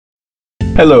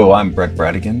Hello, I'm Brett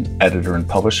Bradigan, editor and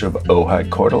publisher of Ojai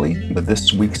Quarterly, with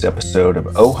this week's episode of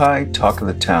Ojai Talk of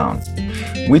the Town.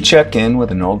 We check in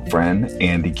with an old friend,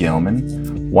 Andy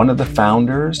Gilman, one of the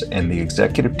founders and the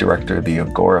executive director of the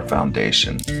Agora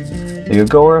Foundation. The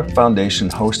Agora Foundation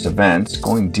hosts events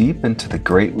going deep into the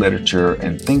great literature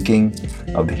and thinking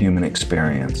of the human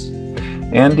experience.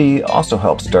 Andy also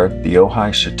helped start the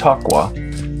Ojai Chautauqua,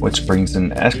 which brings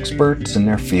in experts in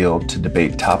their field to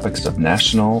debate topics of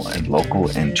national and local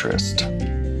interest.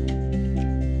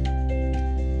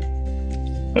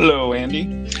 Hello,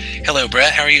 Andy. Hello,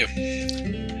 Brett. How are you?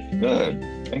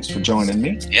 Good. Thanks for joining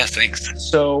me. Yeah, thanks.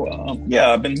 So,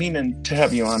 I've been meaning to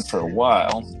have you on for a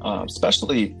while,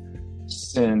 especially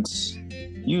since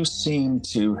you seem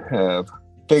to have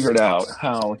figured out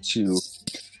how to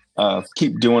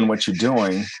keep doing what you're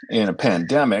doing in a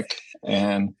pandemic,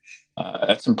 and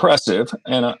that's impressive.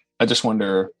 And I just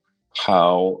wonder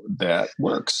how that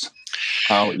works.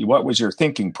 What was your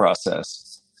thinking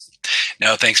process?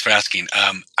 No, thanks for asking.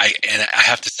 I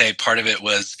have to say, part of it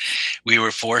was we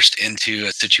were forced into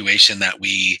a situation that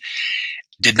we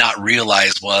did not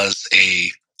realize was a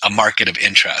market of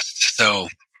interest. So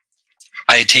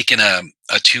I had taken a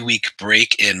 2-week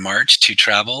break in March to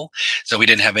travel, so we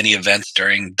didn't have any events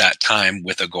during that time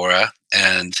with Agora.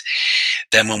 And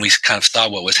then when we kind of saw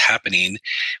what was happening,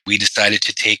 we decided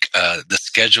to take the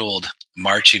scheduled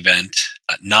March event,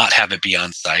 not have it be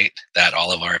on site, that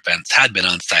all of our events had been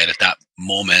on site at that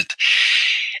moment.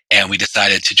 And we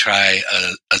decided to try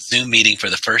a Zoom meeting for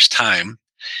the first time.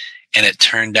 And it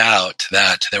turned out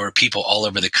that there were people all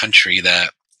over the country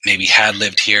that maybe had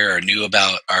lived here or knew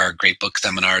about our great book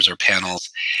seminars or panels,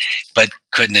 but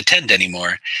couldn't attend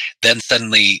anymore. Then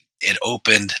suddenly it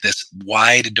opened this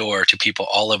wide door to people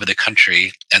all over the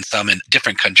country, and some in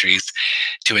different countries,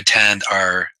 to attend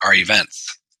our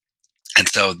events. And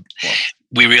so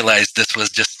we realized this was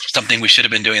just something we should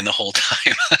have been doing the whole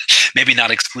time. Maybe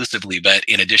not exclusively, but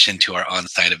in addition to our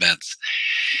on-site events.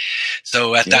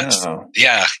 So at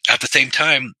the same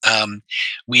time,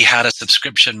 we had a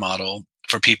subscription model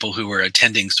for people who were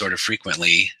attending sort of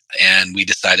frequently. And we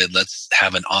decided, let's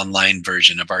have an online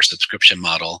version of our subscription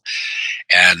model.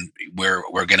 And we're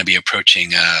going to be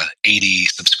approaching 80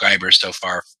 subscribers so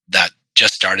far that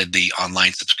just started the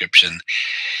online subscription.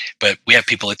 But we have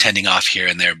people attending off here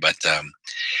and there, but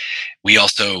we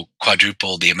also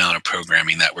quadrupled the amount of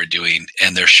programming that we're doing,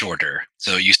 and they're shorter.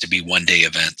 So it used to be 1-day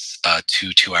events,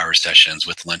 2-hour sessions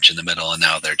with lunch in the middle, and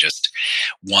now they're just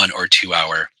 1 or 2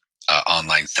 hour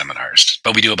online seminars.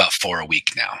 But we do about 4 a week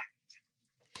now.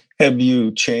 Have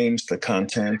you changed the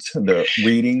content? The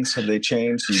readings, have they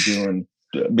changed? Are you doing,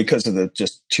 because of the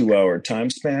just 2-hour time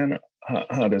span?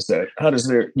 How does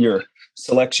your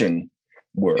selection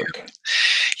work?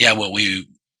 Yeah, well,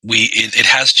 it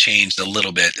has changed a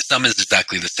little bit. Some is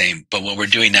exactly the same, but what we're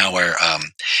doing now are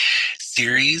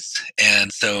series.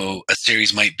 And so a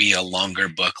series might be a longer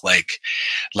book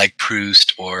like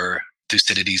Proust or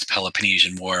Thucydides'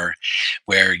 Peloponnesian War,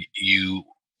 where you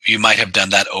might have done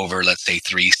that over, let's say,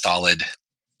 3 solid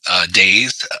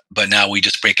days, but now we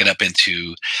just break it up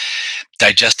into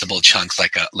digestible chunks,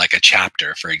 like a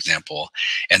chapter, for example.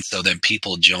 And so then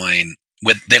people join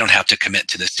they don't have to commit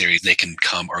to the series. They can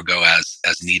come or go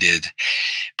as needed,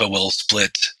 but we'll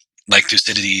split, like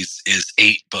Thucydides is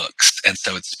 8 books. And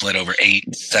so it's split over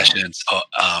 8 sessions,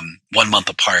 1 month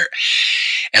apart.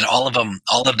 And all of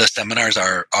the seminars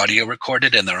are audio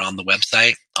recorded, and they're on the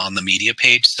website, on the media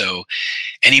page. So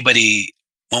anybody,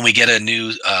 when we get a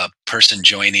new person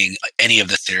joining any of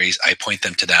the series, I point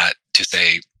them to that to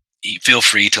say, feel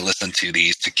free to listen to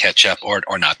these to catch up,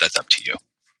 or not. That's up to you.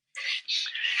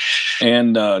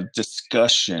 And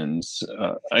discussions.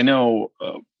 I know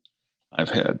I've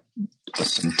had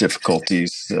some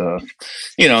difficulties,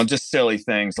 just silly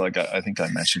things like I think I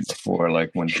mentioned before,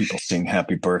 like when people sing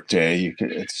happy birthday,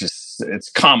 it's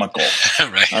comical.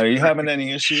 Right. Are you having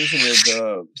any issues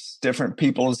with different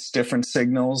people's different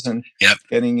signals and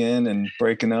getting in and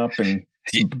breaking up and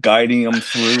guiding them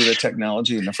through the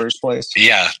technology in the first place?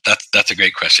 Yeah, that's a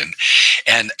great question.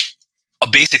 And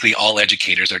basically all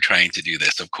educators are trying to do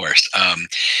this, of course.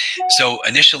 So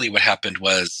initially what happened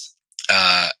was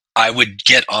I would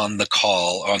get on the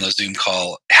Zoom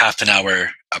call half an hour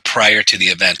prior to the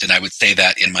event, and I would say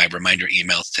that in my reminder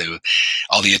emails to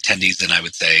all the attendees, and I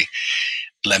would say,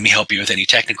 let me help you with any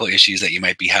technical issues that you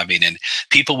might be having. And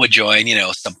people would join,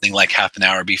 something like half an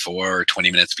hour before or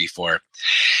 20 minutes before.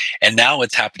 And now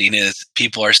what's happening is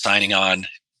people are signing on,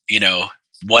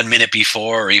 1 minute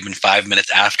before or even 5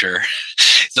 minutes after.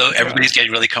 So everybody's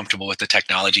getting really comfortable with the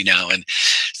technology now. And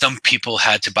some people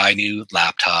had to buy new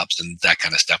laptops and that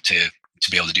kind of stuff to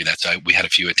to be able to do that. So we had a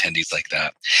few attendees like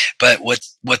that. But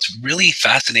what's really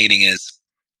fascinating is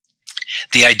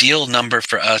the ideal number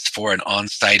for us for an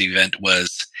on-site event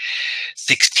was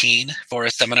 16 for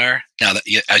a seminar. Now,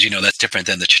 as you know, that's different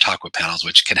than the Chautauqua panels,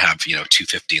 which can have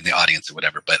 250 in the audience or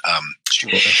whatever.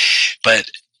 Sure. But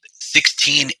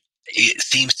 16, it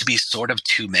seems to be sort of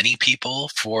too many people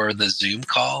for the Zoom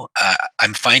call.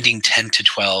 I'm finding 10 to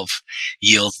 12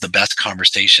 yields the best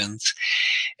conversations,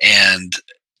 and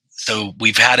so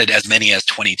we've had it as many as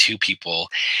 22 people,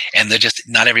 and they're just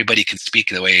not everybody can speak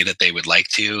the way that they would like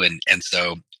to, and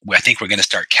so I think we're going to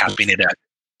start capping it at.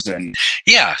 And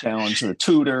Yeah, challenge the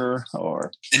tutor,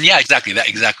 or and yeah, exactly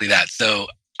that. So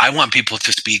I want people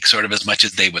to speak sort of as much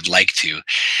as they would like to.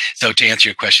 So to answer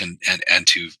your question and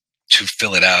to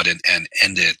fill it out and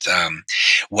end it,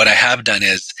 what I have done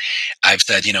is I've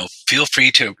said, feel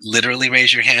free to literally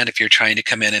raise your hand if you're trying to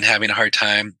come in and having a hard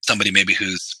time. Somebody maybe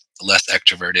who's less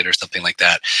extroverted or something like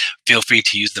that, feel free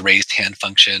to use the raised hand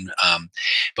function.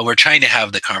 But we're trying to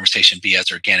have the conversation be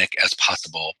as organic as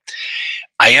possible.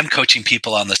 I am coaching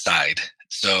people on the side.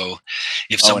 So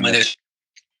if someone is,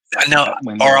 no,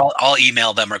 or I'll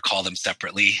email them or call them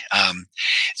separately.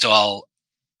 So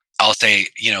I'll say,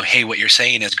 hey, what you're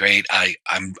saying is great. I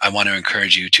want to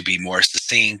encourage you to be more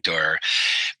succinct, or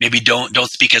maybe don't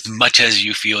speak as much as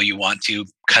you feel you want to.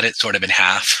 Cut it sort of in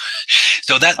half.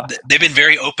 So that they've been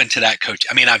very open to that, coach.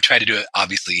 I mean, I've tried to do it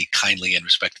obviously kindly and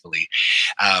respectfully,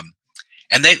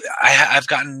 and I've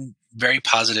gotten very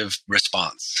positive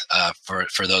response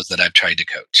for those that I've tried to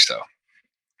coach. So,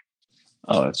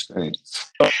 oh, that's great.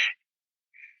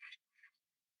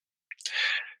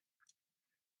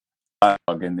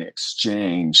 In the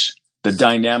exchange, the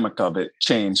dynamic of it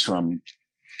changed from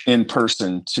in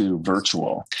person to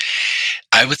virtual.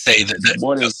 I would say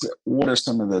that what are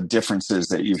some of the differences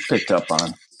that you've picked up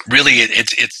on? Really,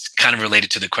 it's kind of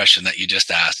related to the question that you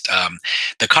just asked.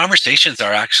 The conversations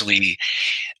are actually,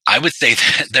 I would say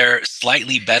that they're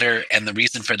slightly better, and the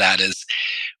reason for that is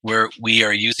we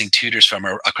are using tutors from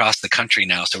across the country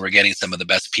now, so we're getting some of the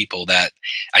best people that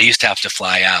I used to have to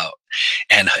fly out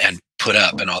and put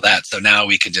up and all that. So now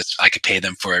I could pay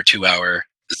them for a 2-hour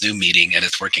Zoom meeting, and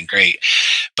it's working great.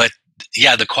 But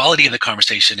yeah, the quality of the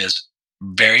conversation is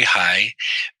very high,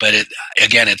 but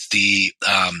it's the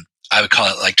I would call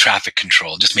it like traffic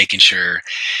control, just making sure,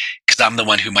 because I'm the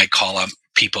one who might call on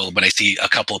people, but I see a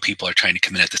couple of people are trying to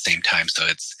come in at the same time. So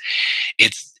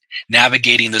it's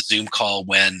navigating the Zoom call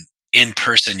when in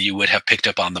person you would have picked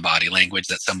up on the body language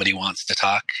that somebody wants to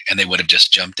talk and they would have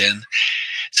just jumped in.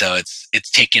 So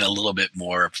it's taking a little bit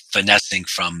more finessing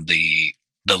from the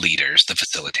leaders, the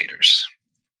facilitators.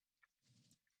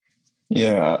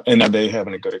 Yeah, and are they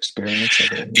having a good experience?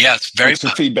 Yeah, it's very. What's the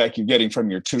feedback you're getting from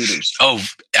your tutors? Oh,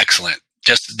 excellent!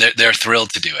 Just they're thrilled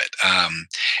to do it,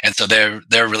 and so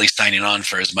they're really signing on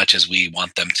for as much as we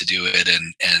want them to do it,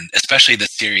 and especially the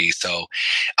series. So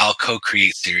I'll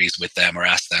co-create series with them or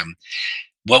ask them,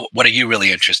 what are you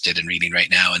really interested in reading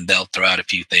right now, and they'll throw out a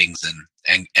few things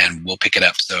and we'll pick it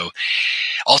up. So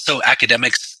also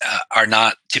academics are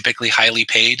not typically highly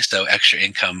paid, so extra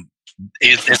income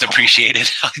is appreciated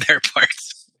on their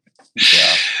parts.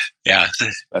 Yeah.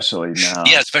 Especially now.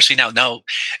 Yeah, especially now. No,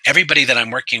 everybody that I'm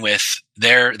working with,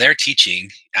 they're teaching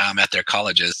at their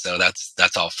colleges, so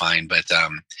that's all fine. But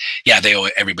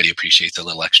everybody appreciates a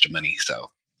little extra money. So.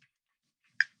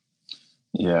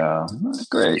 Yeah,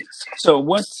 great. So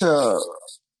what?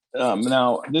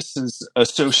 Now this is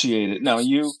associated. Now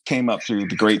you came up through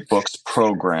the Great Books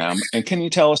program, and can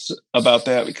you tell us about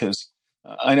that? Because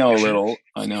I know a little.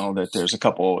 I know that there's a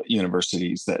couple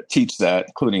universities that teach that,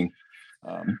 including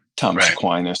Thomas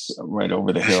Aquinas right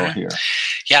over the hill here.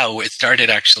 Yeah, well, it started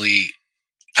actually.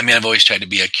 I mean, I've always tried to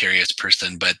be a curious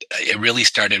person, but it really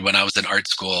started when I was in art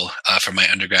school for my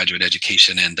undergraduate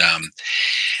education, and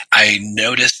I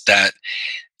noticed that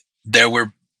there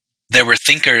were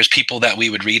thinkers, people that we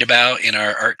would read about in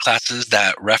our art classes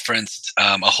that referenced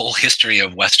a whole history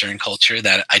of Western culture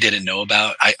that I didn't know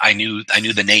about. I knew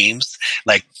the names,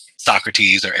 like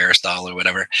Socrates or Aristotle or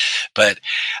whatever, but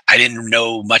I didn't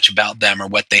know much about them or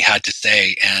what they had to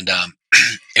say. And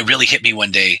it really hit me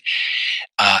one day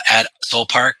at Soul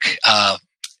Park.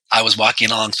 I was walking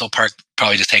along Soul Park,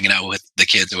 probably just hanging out with the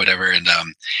kids or whatever, and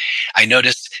I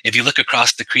noticed if you look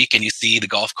across the creek and you see the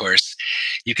golf course,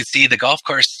 you can see the golf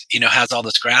course, has all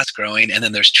this grass growing, and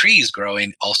then there's trees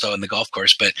growing also in the golf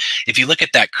course. But if you look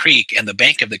at that creek and the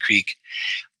bank of the creek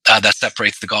that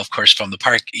separates the golf course from the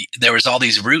park, there was all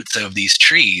these roots of these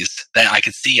trees that I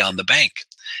could see on the bank.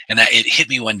 And it hit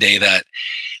me one day that,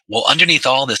 well, underneath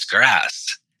all this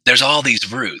grass, there's all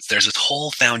these roots. There's this whole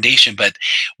foundation, but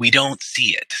we don't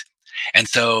see it. And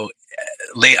so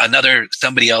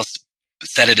somebody else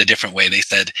said it a different way. They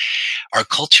said our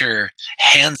culture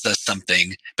hands us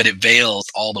something, but it veils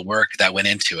all the work that went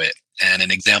into it. And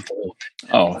an example,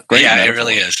 Oh, great yeah, metaphor. it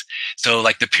really is. So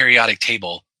like the periodic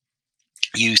table,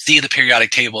 you see the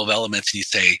periodic table of elements and you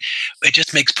say, it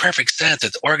just makes perfect sense.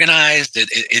 It's organized.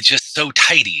 It's just so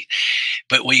tidy.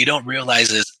 But what you don't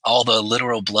realize is all the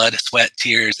literal blood, sweat,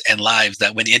 tears, and lives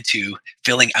that went into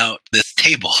filling out this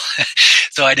table.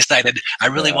 So I decided I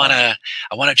really Yeah.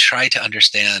 want to try to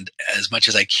understand as much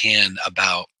as I can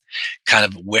about kind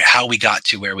of how we got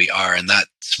to where we are, and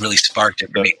that's really sparked it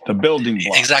for me. The building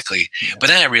blocks. Exactly. Yeah. But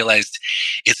then I realized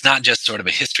it's not just sort of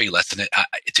a history lesson.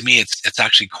 To me, it's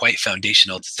actually quite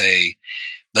foundational to say,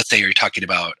 let's say you're talking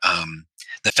about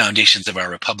the foundations of our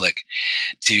republic,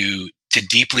 to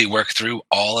deeply work through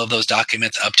all of those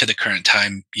documents up to the current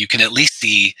time. You can at least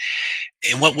see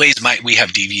in what ways might we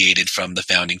have deviated from the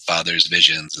founding fathers'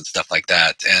 visions and stuff like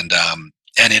that, and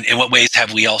in what ways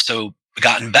have we also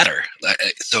gotten better.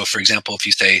 So, for example, if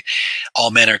you say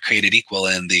all men are created equal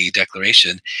in the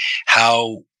Declaration,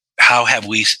 how have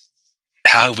we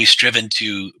striven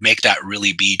to make that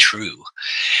really be true,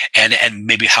 and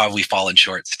maybe how have we fallen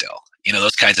short still?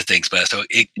 Those kinds of things. But so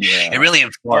it really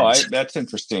informs. That's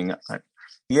interesting.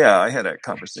 I had a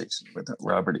conversation with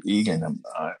Robert Egan.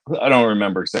 I don't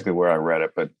remember exactly where I read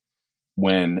it, but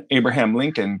when Abraham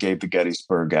Lincoln gave the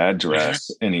Gettysburg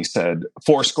Address, and he said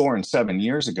 7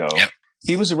 years ago,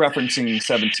 he was referencing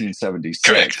 1776.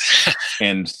 Correct.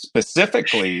 And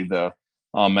specifically the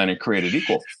all men are created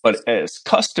equal. But as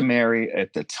customary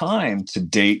at the time to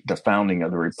date the founding of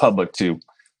the Republic to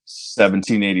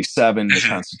 1787, the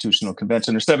Constitutional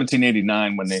Convention, or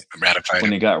 1789 when they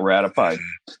got ratified.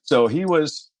 So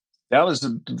that was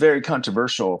very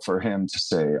controversial for him to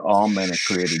say all men are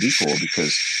created equal,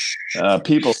 because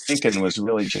people's thinking was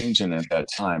really changing at that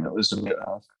time. It was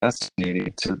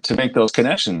fascinating to make those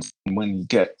connections. And when you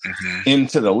get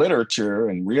into the literature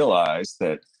and realize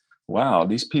that, wow,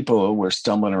 these people were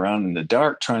stumbling around in the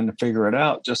dark trying to figure it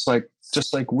out, just like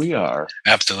we are.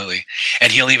 Absolutely.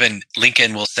 And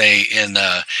Lincoln will say in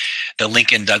the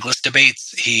Lincoln Douglas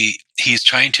debates, he's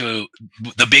trying to,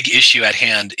 the big issue at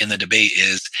hand in the debate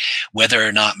is whether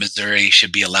or not Missouri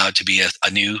should be allowed to be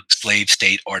a new slave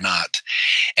state or not.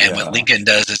 And what Lincoln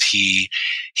does is he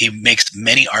makes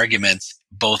many arguments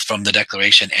both from the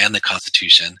Declaration and the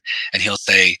Constitution. And he'll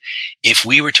say, if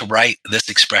we were to write this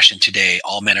expression today,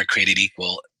 all men are created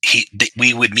equal,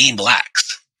 we would mean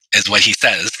blacks, is what he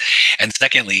says. And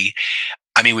secondly,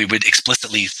 I mean, we would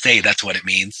explicitly say that's what it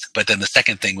means. But then the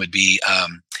second thing would be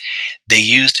they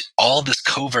used all this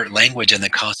covert language in the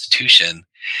Constitution,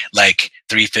 like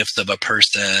 3/5 of a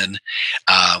person.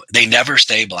 They never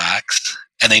say blacks,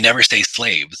 and they never say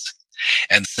slaves.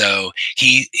 And so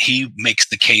he makes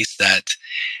the case that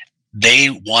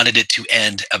they wanted it to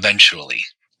end eventually,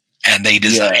 and they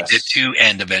designed it to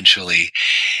end eventually.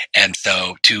 And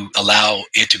so to allow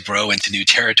it to grow into new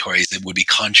territories, it would be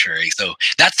contrary. So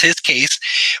that's his case,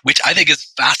 which I think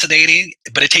is fascinating,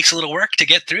 but it takes a little work to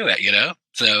get through it,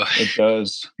 So it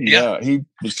does. Yeah, he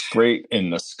was great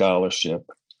in the scholarship.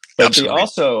 But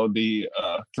also the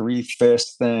 3/5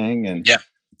 thing and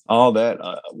all that,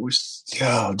 we're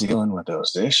still dealing with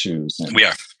those issues. And we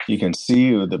are. You can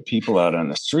see the people out on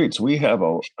the streets. We have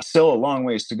still a long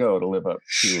ways to go to live up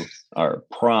to our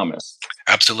promise.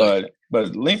 Absolutely.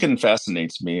 But Lincoln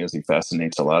fascinates me, as he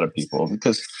fascinates a lot of people,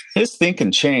 because his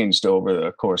thinking changed over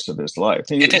the course of his life.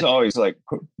 He was always like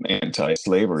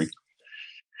anti-slavery.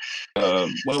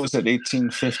 What was it,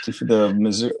 1850,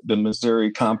 the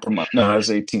Missouri Compromise? No, it was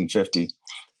 1850.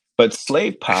 But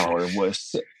slave power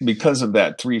was, because of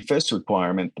that 3/5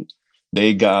 requirement,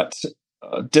 they got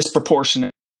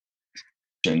disproportionate.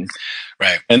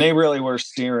 Right. And they really were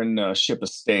steering ship of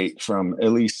state from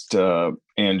at least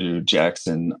Andrew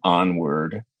Jackson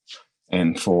onward.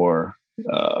 And for,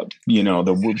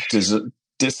 the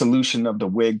dissolution of the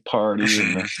Whig Party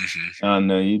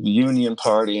and the Union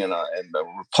Party and the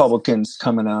Republicans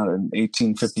coming out in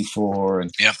 1854.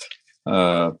 And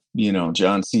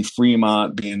John C.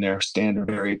 Fremont being their standard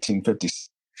bearer, 1850.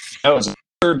 That was a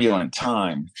turbulent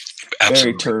time. Absolutely.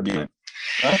 Very turbulent.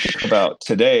 I think about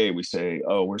today, we say,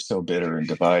 oh, we're so bitter and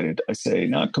divided. I say,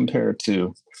 not compared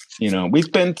to,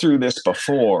 we've been through this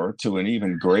before to an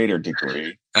even greater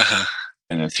degree.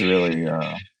 And it's really,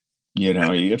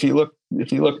 if you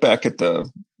look back at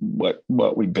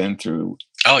what we've been through,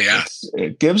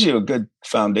 it gives you a good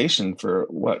foundation for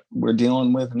what we're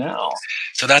dealing with now.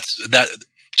 So that's that.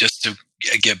 Just to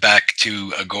get back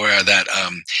to Agora, that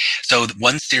so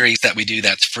one series that we do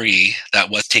that's free, that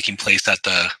was taking place at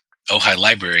the Ojai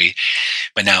Library,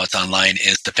 but now it's online,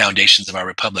 is the foundations of our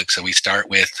republic. So we start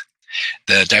with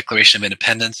the Declaration of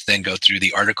Independence, then go through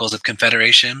the Articles of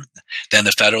Confederation, then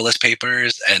the Federalist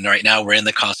Papers, and right now we're in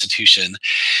the Constitution.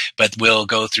 But we'll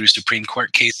go through Supreme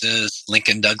Court cases,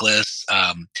 Lincoln Douglas.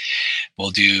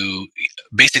 We'll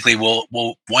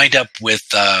wind up with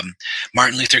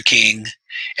Martin Luther King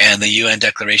and the UN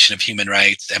Declaration of Human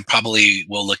Rights, and probably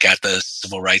we'll look at the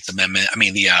Civil Rights Amendment. I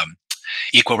mean, the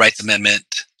Equal Rights Amendment.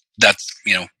 That's,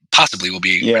 possibly will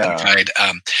be ratified.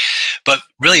 But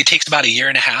really, it takes about a year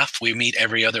and a half. We meet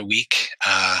every other week.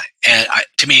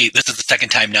 To me, this is the second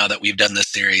time now that we've done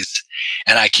this series.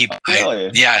 And really?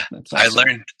 Awesome. I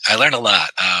learned a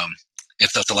lot.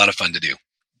 It's a lot of fun to do.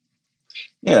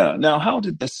 Yeah. Now, how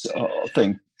did this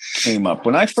thing came up?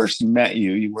 When I first met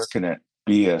you, you working at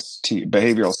BST,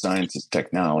 Behavioral Sciences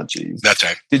Technology. That's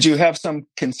right. Did you have some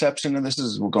conception of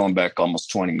this? We're going back almost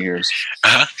 20 years.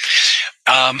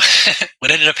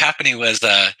 What ended up happening was,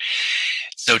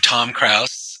 so Tom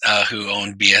Kraus, who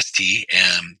owned BST,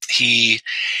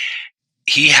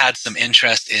 he had some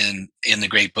interest in the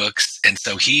great books, and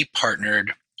so he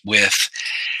partnered with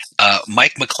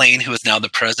Mike McLean, who is now the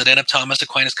president of Thomas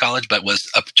Aquinas College, but was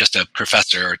just a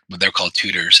professor, or they're called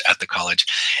tutors at the college,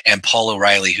 and Paul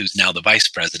O'Reilly, who's now the vice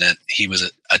president. He was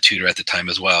a tutor at the time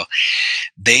as well.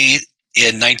 They,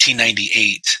 in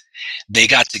 1998, they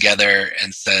got together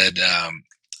and said,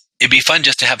 it'd be fun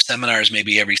just to have seminars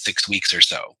maybe every 6 weeks or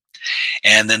so.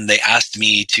 And then they asked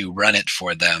me to run it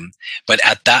for them. But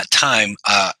at that time,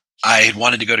 I had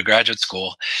wanted to go to graduate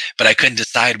school, but I couldn't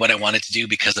decide what I wanted to do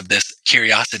because of this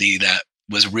curiosity that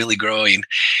was really growing.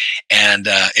 And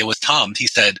it was Tom. He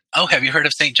said, "Oh, have you heard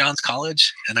of St. John's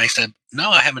College?" And I said,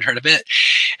 "No, I haven't heard of it."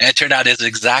 And it turned out it's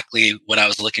exactly what I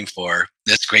was looking for,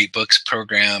 this great books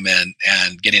program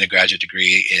and getting a graduate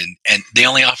degree and they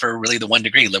only offer really the one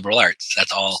degree, liberal arts.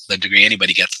 That's all the degree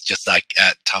anybody gets, just like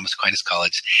at Thomas Aquinas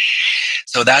College.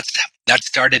 So that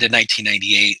started in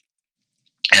 1998.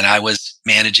 And I was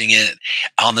managing it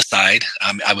on the side.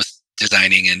 I was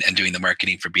designing and doing the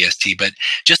marketing for BST, but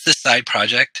just this side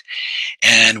project.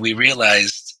 And we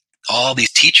realized all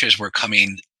these teachers were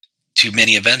coming to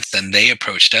many events, and they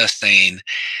approached us saying,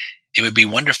 it would be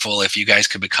wonderful if you guys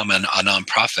could become a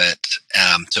nonprofit,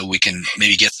 so we can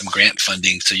maybe get some grant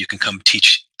funding so you can come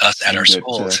teach us at our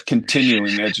schools.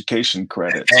 Continuing education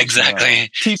credits. Exactly.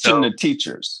 Teaching the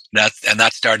teachers. That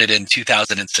started in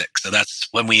 2006. So that's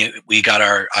when we got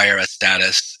our IRS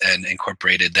status and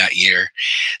incorporated that year.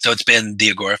 So it's been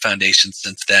the Agora Foundation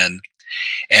since then.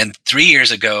 And 3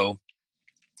 years ago,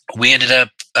 we ended up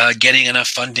getting enough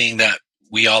funding that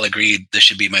we all agreed this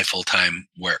should be my full-time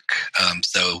work.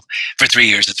 So for 3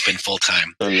 years, it's been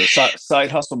full-time. So your side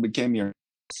hustle became your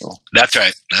hustle. That's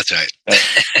right. That's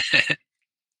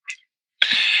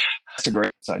a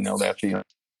great. I know that feeling.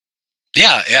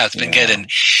 Yeah, it's been good. And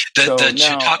the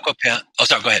Chautauqua. Oh,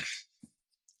 sorry. Go ahead.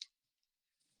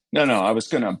 No, I was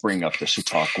going to bring up the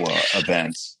Chautauqua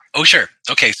events. Oh, sure.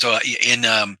 Okay, so in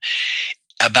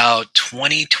about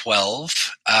 2012,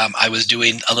 I was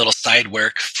doing a little side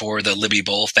work for the Libby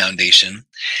Bowl Foundation,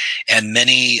 and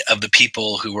many of the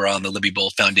people who were on the Libby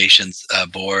Bowl Foundation's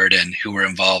board and who were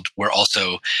involved were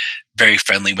also very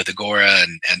friendly with Agora,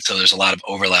 and so there's a lot of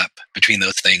overlap between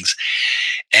those things.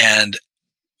 And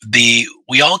we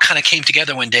all kind of came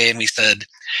together one day and we said,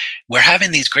 we're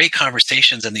having these great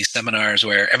conversations and these seminars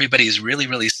where everybody is really,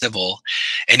 really civil.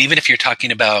 And even if you're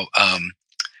talking about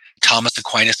Thomas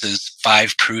Aquinas's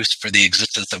 5 proofs for the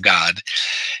existence of God,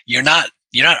 you're not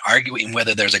arguing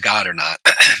whether there's a God or not.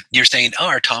 You're saying, oh,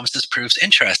 are Thomas's proofs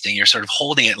interesting? You're sort of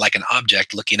holding it like an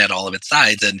object, looking at all of its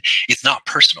sides, and it's not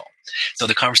personal. So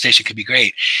the conversation could be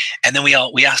great. And then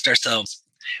we asked ourselves,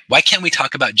 why can't we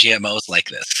talk about GMOs like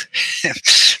this?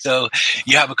 So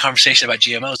you have a conversation about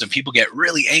GMOs and people get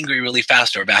really angry really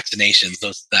fast, or vaccinations,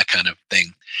 that kind of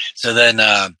thing. So then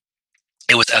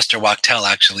it was Esther Wachtel,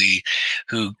 actually,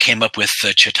 who came up with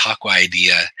the Chautauqua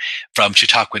idea from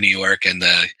Chautauqua, New York, and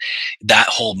that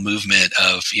whole movement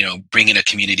of, bringing a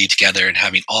community together and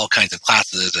having all kinds of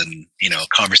classes and,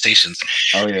 conversations.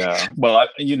 Oh, yeah. Well,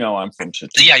 I'm from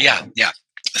Chautauqua. Yeah.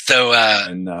 So,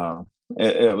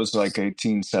 it was like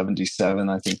 1877.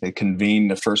 I think they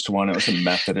convened the first one. It was a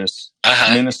Methodist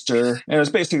minister. And it was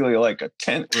basically like a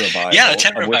tent revival. Yeah, a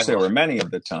tent revival. Which there were many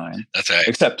of the time. That's right.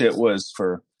 Except it was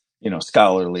for,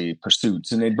 scholarly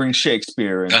pursuits. And they'd bring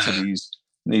Shakespeare into these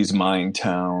these mine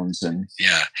towns and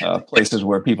Yeah. places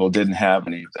where people didn't have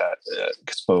any of that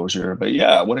exposure. But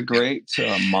yeah, what a great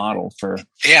model for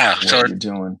Yeah. what So you're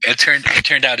doing. it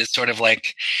turned out it's sort of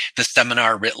like the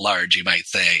seminar writ large, you might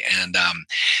say. And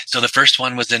so the first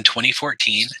one was in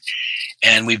 2014,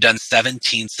 and we've done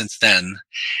 17 since then.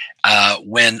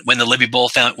 When the Libby Bowl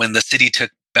when the city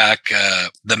took back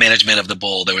the management of the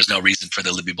bowl, there was no reason for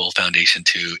the Libby Bowl Foundation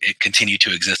to continue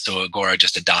to exist. So Agora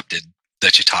just adopted the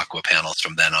Chautauqua panels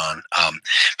from then on.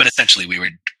 But essentially,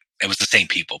 it was the same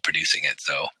people producing it,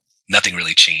 so nothing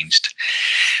really changed.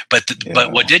 But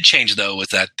what did change though was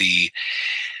that the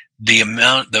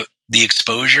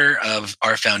exposure of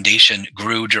our foundation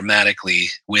grew dramatically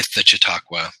with the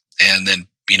Chautauqua, and then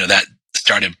that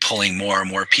started pulling more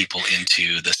and more people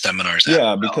into the seminars.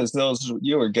 Yeah, because those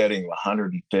you were getting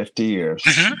 150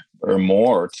 or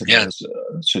more to those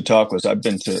Chautauquas. I've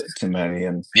been to many,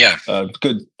 and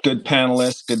good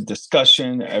panelists, good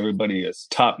discussion. Everybody is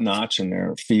top notch in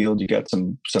their field. You got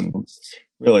some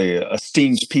really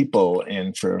esteemed people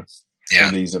in for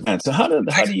these events. So how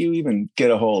do you even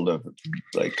get a hold of,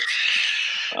 like,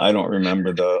 I don't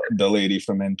remember the lady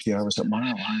from NPR. Was it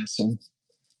Mara Liasson?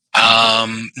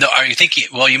 No, are you thinking?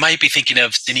 Well, you might be thinking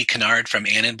of Cindy Kennard from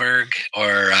Annenberg,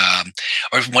 or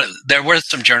there were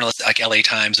some journalists like LA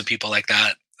Times and people like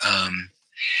that.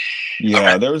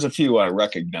 There was a few I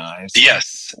recognized.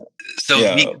 Yes, so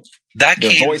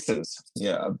their voices.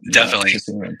 Yeah, definitely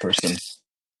in person.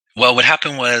 Well, what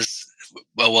happened was,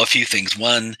 a few things.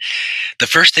 One, the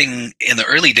first thing in the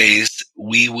early days,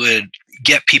 we would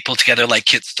get people together like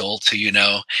Kit Stoltz, who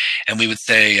and we would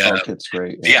say, Kit's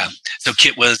great. Yeah. So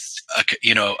Kit was,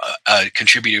 a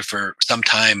contributor for some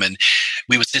time, and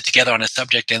we would sit together on a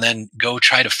subject and then go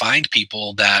try to find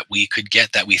people that we could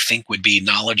get that we think would be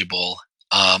knowledgeable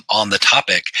on the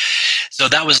topic. So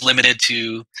that was limited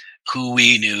to who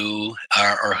we knew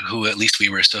or who at least we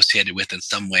were associated with in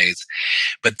some ways.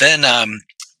 But then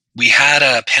we had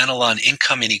a panel on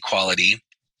income inequality,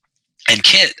 and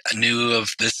Kit knew of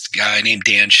this guy named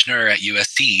Dan Schnur at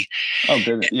USC. Oh,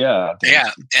 good. Yeah. Yeah.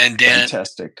 And Dan.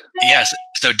 Fantastic. Yes.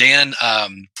 So Dan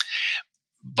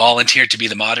volunteered to be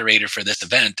the moderator for this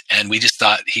event, and we just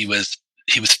thought he was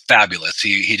fabulous.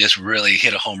 He just really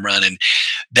hit a home run. And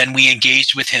then we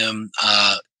engaged with him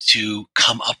to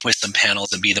come up with some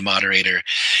panels and be the moderator.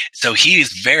 So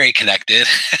he's very connected.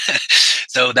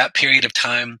 So that period of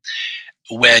time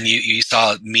when you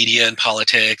saw media and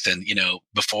politics and,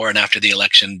 before and after the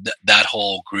election, that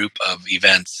whole group of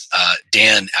events,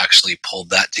 Dan actually pulled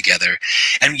that together.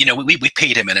 And, we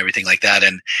paid him and everything like that.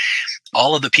 And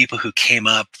all of the people who came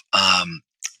up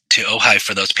to Ojai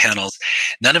for those panels,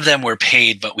 none of them were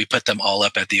paid, but we put them all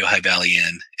up at the Ojai Valley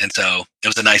Inn. And so it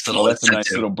was a nice little that's a nice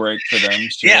little break for them.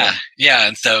 Sure. Yeah. Yeah.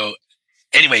 And so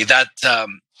anyway, that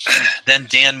then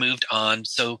Dan moved on.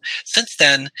 So since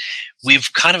then,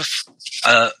 we've kind of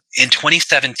in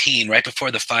 2017, right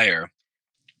before the fire,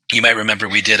 you might remember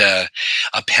we did a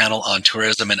panel on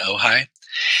tourism in Ojai.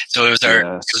 So it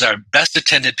was our best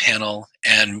attended panel,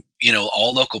 and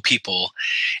all local people.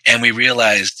 And we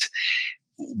realized,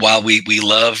 while we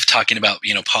love talking about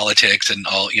politics and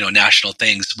all national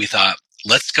things, we thought,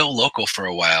 let's go local for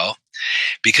a while,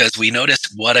 because we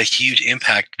noticed what a huge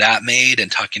impact that made in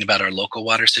talking about our local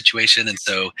water situation. And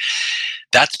so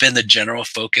that's been the general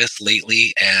focus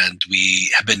lately. And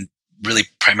we have been really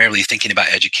primarily thinking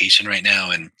about education right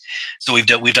now. And so we've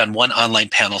done one online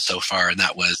panel so far, and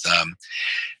that was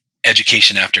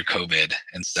education after COVID.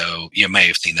 And so you may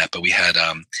have seen that, but we had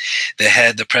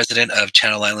the president of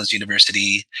Channel Islands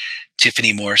University,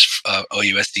 Tiffany Morse,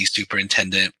 OUSD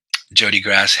superintendent, Jody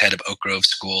Grass, head of Oak Grove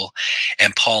School,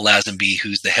 and Paul Lazenby,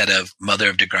 who's the head of Mother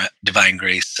of Divine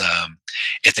Grace.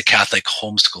 It's a Catholic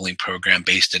homeschooling program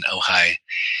based in Ojai,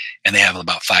 and they have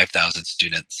about 5,000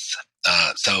 students.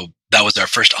 So that was our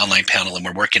first online panel, and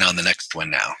we're working on the next one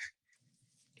now.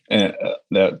 And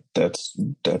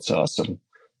that's awesome.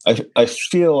 I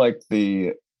feel like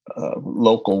the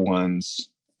local ones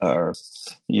are,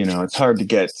 it's hard to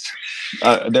get.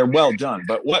 They're well done,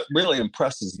 but what really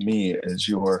impresses me is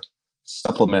your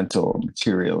supplemental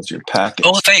materials, your package.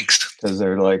 Oh, thanks. Because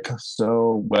they're like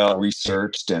so well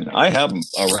researched, and I have them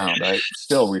around. I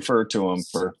still refer to them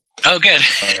for. Oh, good.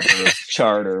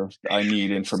 Charter. I need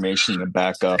information to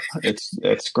back up.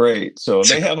 It's great. So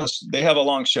they have a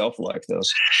long shelf life.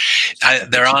 Those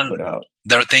they're on.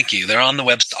 Thank you. They're on the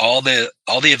website. All the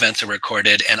events are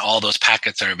recorded, and all those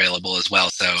packets are available as well.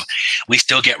 So we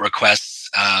still get requests.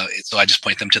 So I just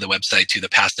point them to the website, to the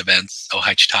past events,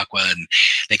 Ojai Chautauqua, and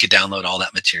they could download all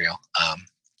that material.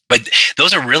 But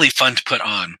those are really fun to put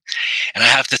on. And I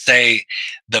have to say,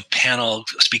 the panel,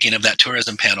 speaking of that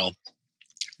tourism panel,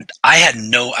 I had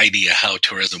no idea how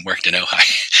tourism worked in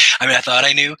Ojai. I mean, I thought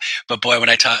I knew, but boy, when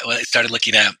I started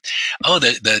looking at,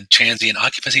 the transient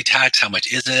occupancy tax, how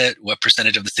much is it? What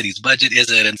percentage of the city's budget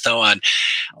is it? And so on.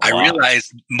 I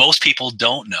realized most people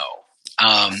don't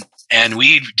know. And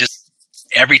we just,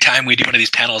 every time we do one of these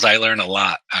panels, I learn a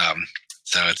lot.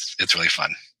 So it's really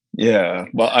fun. Yeah.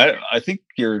 Well, I think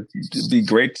it'd be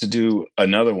great to do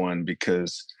another one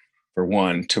because, for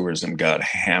one, tourism got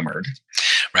hammered.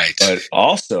 Right. But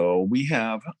also, we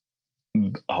have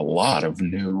a lot of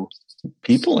new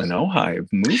people in Ojai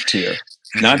have moved here.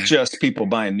 Mm-hmm. Not just people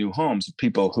buying new homes, but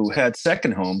people who had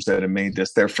second homes that have made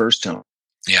this their first home.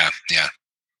 Yeah.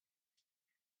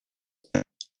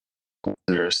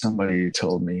 Somebody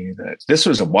told me that this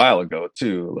was a while ago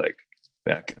too, like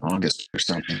back in August or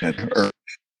something, that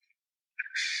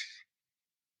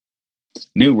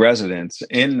new residents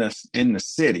in the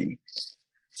city.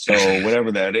 So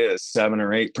whatever that is, 7 or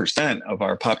 8% of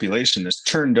our population is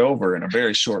turned over in a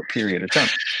very short period of time.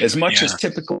 As much as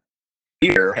typical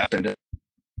here happened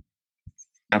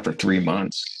after 3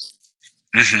 months.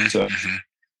 Mm-hmm. So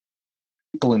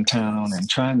people in town and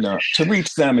trying to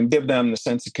reach them and give them the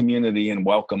sense of community and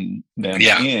welcome them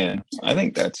in. I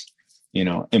think that's,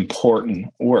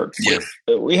 important work. Yeah.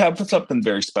 We have something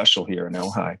very special here in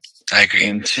Ojai. I agree.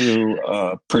 And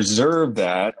to preserve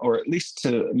that, or at least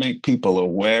to make people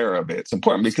aware of it, it's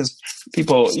important because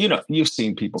people, you've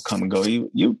seen people come and go.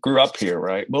 You grew up here,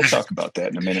 right? We'll talk about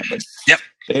that in a minute, but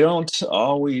they don't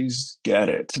always get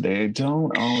it. They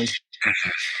don't always,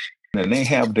 and they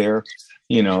have their,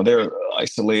 they're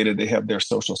isolated. They have their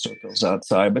social circles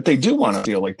outside, but they do want to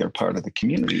feel like they're part of the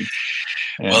community.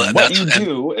 And what you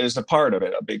do is a part of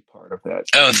it, a big part of that.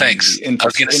 Oh, thanks.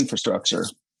 Infrastructure.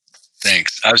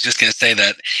 Thanks. I was just going to say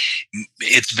that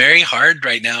it's very hard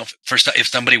right now if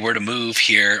somebody were to move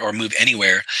here or move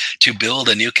anywhere, to build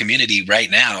a new community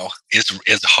right now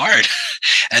is hard.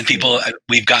 And people,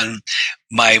 we've gotten,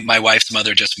 my wife's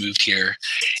mother just moved here,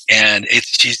 and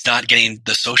she's not getting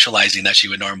the socializing that she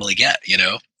would normally get,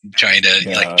 trying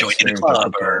to join in a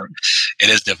club, or it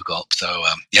is difficult. So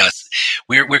yes,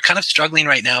 we're kind of struggling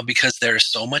right now because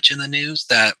there's so much in the news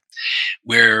that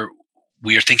we are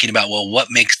thinking about, well, what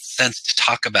makes sense to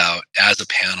talk about as a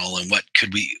panel, and what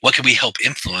could we help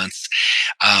influence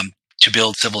to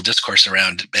build civil discourse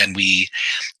around. And we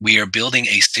are building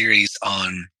a series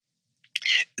on,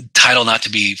 title not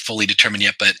to be fully determined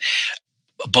yet, but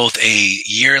both a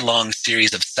year-long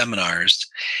series of seminars,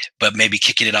 but maybe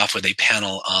kicking it off with a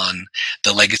panel on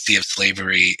the legacy of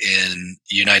slavery in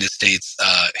United States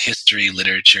history,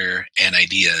 literature, and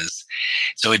ideas.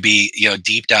 So it'd be,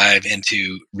 deep dive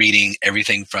into reading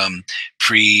everything from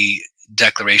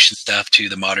pre-declaration stuff to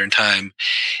the modern time,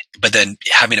 but then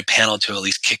having a panel to at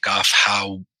least kick off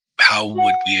how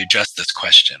would we address this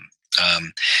question.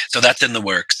 So that's in the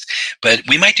works, but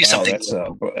we might do something.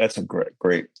 That's a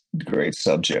great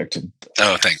subject.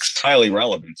 Oh, thanks. Highly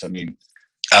relevant. I mean,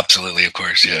 absolutely, of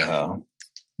course. Yeah.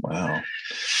 Wow.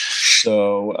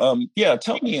 So,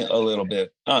 tell me a little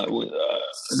bit. I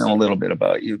know a little bit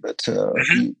about you, but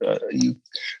you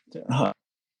how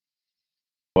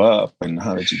up and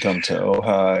how did you come to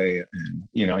Ojai?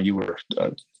 And you were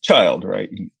a child, right?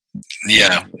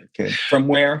 Yeah. Okay. From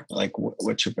where? Like,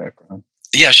 what's your background?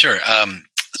 Yeah, sure.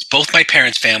 Both my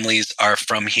parents' families are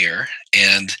from here,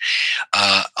 and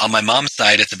on my mom's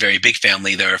side, it's a very big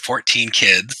family. There are 14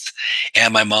 kids,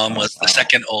 and my mom was the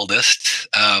second oldest.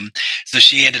 So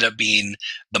she ended up being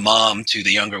the mom to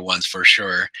the younger ones for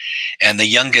sure. And the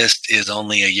youngest is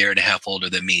only a year and a half older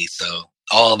than me. So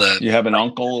you have an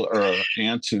uncle or an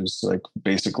aunt who's like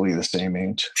basically the same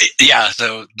age? Yeah.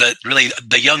 So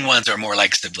the young ones are more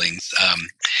like siblings.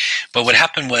 But what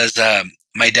happened was,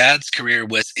 my dad's career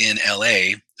was in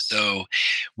LA. So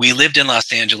we lived in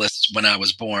Los Angeles when I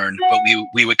was born, but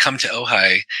we would come to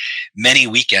Ojai many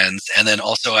weekends. And then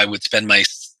also I would spend my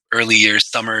early years,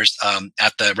 summers,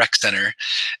 at the rec center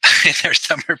in their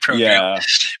summer program,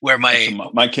 where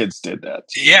my kids did that.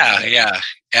 Yeah.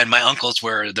 And my uncles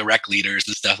were the rec leaders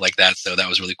and stuff like that. So that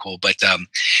was really cool. But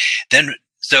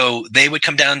so they would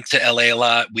come down to LA a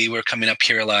lot. We were coming up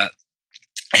here a lot.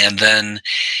 And then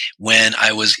when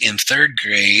I was in third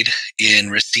grade in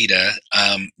Reseda,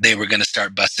 they were going to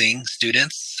start busing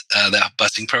students, the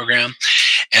busing program.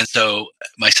 And so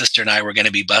my sister and I were going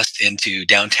to be bused into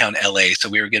downtown LA. So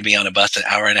we were going to be on a bus an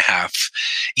hour and a half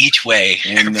each way.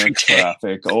 In the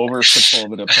traffic over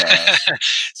Sepulveda Pass.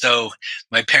 So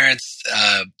my parents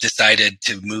decided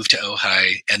to move to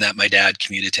Ojai, and that my dad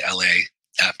commuted to LA.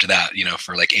 after that,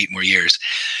 for like 8 more years.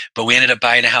 But we ended up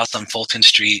buying a house on Fulton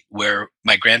Street where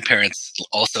my grandparents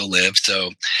also lived.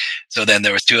 So then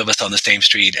there was 2 of us on the same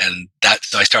street, and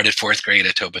so I started 4th grade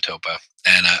at Topa Topa,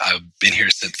 and I've been here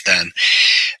since then.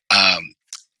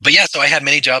 But yeah, so I had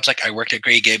many jobs. Like I worked at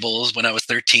Gray Gables when I was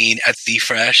 13, at Sea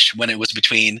Fresh when it was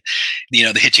between,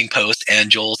 the Hitching Post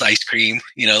and Joel's Ice Cream,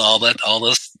 all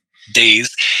those days.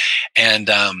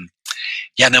 And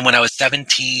and then when I was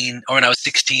 17 or when I was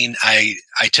 16, I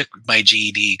took my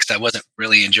GED because I wasn't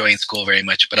really enjoying school very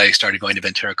much, but I started going to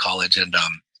Ventura College. And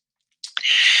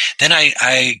then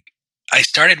I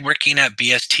started working at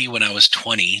BST when I was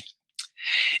 20.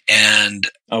 And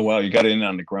oh wow, you got in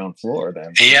on the ground floor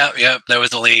then. Yeah. There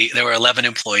were 11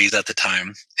 employees at the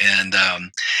time, and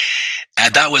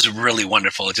that was really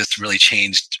wonderful. It just really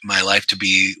changed my life to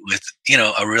be with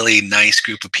a really nice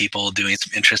group of people doing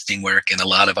some interesting work and a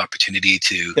lot of opportunity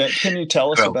to. Can you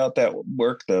tell us about that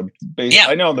work?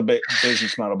 I know the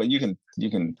business model, but you can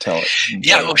tell it.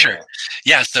 Yeah, oh sure.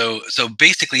 Yeah, so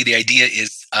basically the idea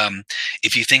is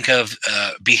if you think of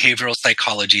behavioral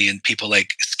psychology and people like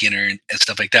Skinner and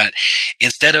stuff like that,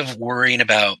 instead of worrying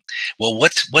about, well,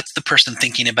 what's the person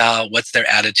thinking about, what's their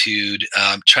attitude,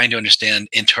 trying to understand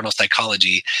internal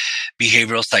psychology,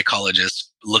 behavioral psychologists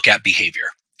look at behavior.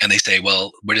 And they say,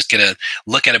 well, we're just going to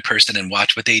look at a person and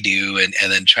watch what they do and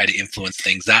then try to influence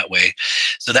things that way.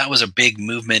 So that was a big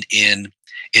movement in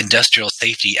industrial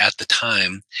safety at the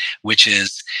time, which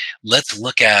is let's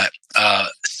look at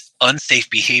unsafe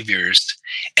behaviors.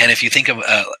 And if you think of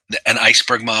an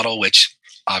iceberg model, which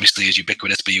obviously is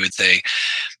ubiquitous, but you would say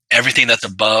everything that's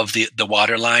above the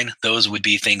water line, those would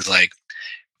be things like,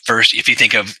 first, if you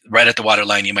think of right at the water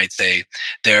line, you might say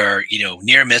there are,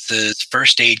 near misses,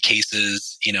 first aid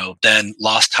cases, then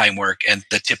lost time work, and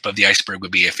the tip of the iceberg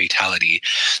would be a fatality.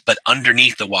 But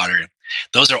underneath the water,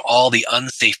 those are all the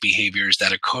unsafe behaviors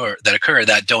that occur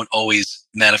that don't always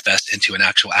manifest into an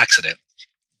actual accident.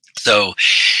 So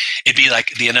it'd be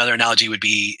like another analogy would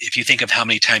be if you think of how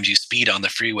many times you speed on the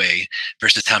freeway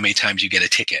versus how many times you get a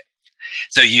ticket.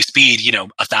 So you speed,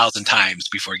 1,000 times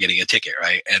before getting a ticket,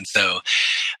 right? And so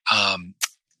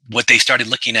what they started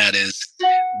looking at is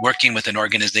working with an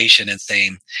organization and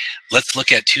saying, let's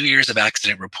look at 2 years of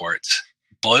accident reports,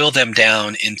 boil them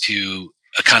down into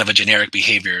a kind of a generic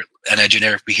behavior. And a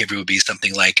generic behavior would be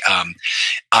something like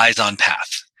eyes on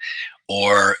path,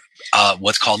 or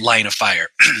what's called line of fire.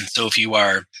 So if you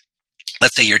are,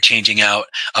 let's say you're changing out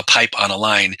a pipe on a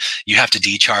line, you have to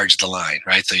decharge the line,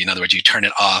 right? So in other words, you turn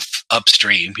it off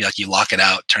upstream, you lock it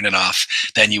out, turn it off,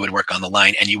 then you would work on the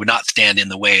line, and you would not stand in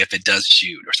the way if it does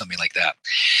shoot or something like that.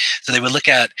 So they would look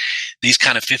at these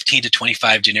kind of 15 to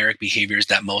 25 generic behaviors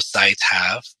that most sites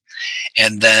have,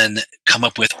 and then come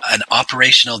up with an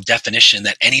operational definition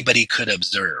that anybody could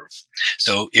observe.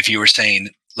 So if you were saying,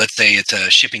 let's say it's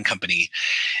a shipping company,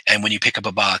 and when you pick up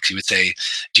a box, you would say,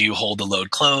 do you hold the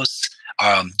load close?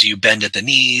 Do you bend at the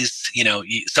knees?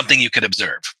 Something you could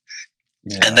observe.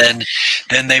 Yeah. And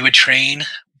then they would train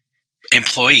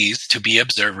employees to be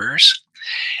observers,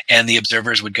 and the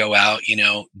observers would go out,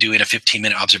 doing a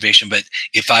 15-minute observation. But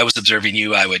if I was observing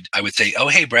you, I would say, oh,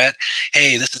 hey, Brett,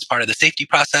 hey, this is part of the safety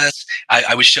process.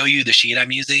 I would show you the sheet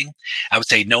I'm using. I would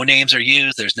say no names are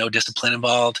used. There's no discipline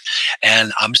involved.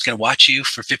 And I'm just going to watch you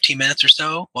for 15 minutes or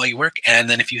so while you work. And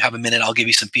then if you have a minute, I'll give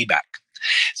you some feedback.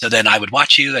 So then I would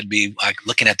watch you. I'd be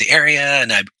looking at the area,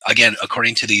 and again,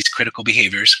 according to these critical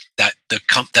behaviors that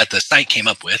the site came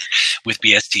up with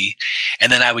BST,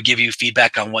 and then I would give you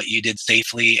feedback on what you did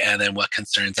safely and then what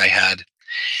concerns I had.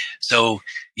 So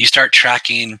you start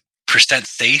tracking percent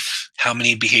safe, how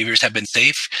many behaviors have been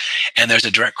safe, and there's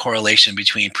a direct correlation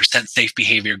between percent safe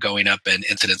behavior going up and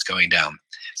incidents going down.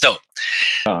 So,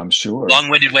 I'm sure.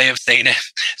 Long-winded way of saying it.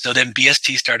 So then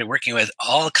BST started working with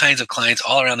all kinds of clients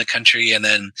all around the country, and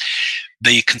then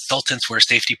the consultants were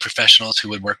safety professionals who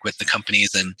would work with the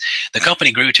companies, and the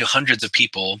company grew to hundreds of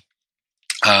people,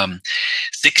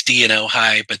 60 in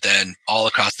Ojai, but then all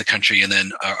across the country and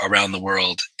then around the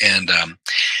world. And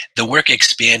the work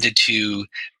expanded to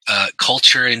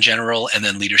culture in general, and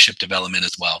then leadership development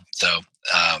as well. So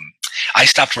I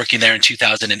stopped working there in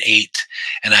 2008,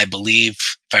 and I believe,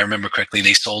 if I remember correctly,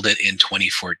 they sold it in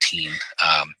 2014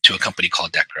 to a company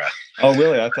called Decra. Oh,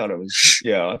 really? I thought it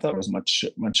was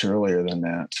much earlier than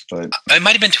that. But it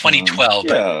might have been 2012,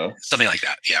 but something like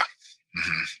that. Yeah.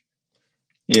 Mm-hmm.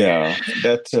 Yeah,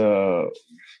 that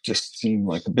just seemed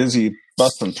like a busy,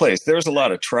 bustling place. There was a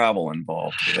lot of travel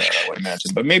involved with that, I would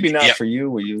imagine, but maybe not Yeah. for you.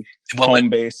 Were you Well, home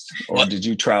based, or well, did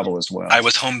you travel as well? I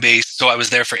was home based, so I was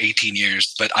there for 18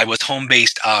 years. But I was home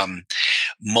based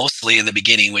mostly in the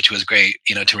beginning, which was great,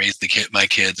 to raise my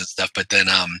kids and stuff. But then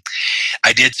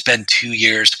I did spend 2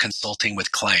 years consulting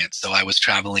with clients, so I was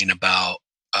traveling about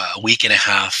a week and a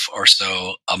half or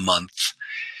so a month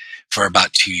for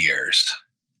about 2 years.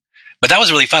 But that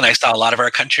was really fun. I saw a lot of our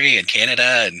country and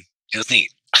Canada, and it was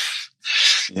neat.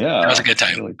 That was a Yeah, good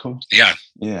time. really cool. Yeah.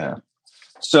 Yeah.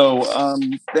 So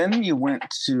then you went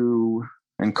to,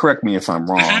 and correct me if I'm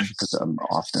wrong, because I'm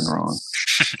often wrong,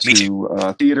 Me too.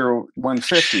 to Theater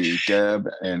 150, Deb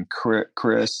and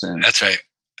Chris and That's right.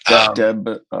 Deb.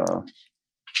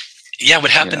 Yeah, what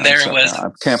happened there was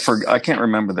I can't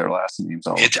remember their last names.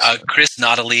 it's Chris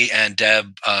Naughtley and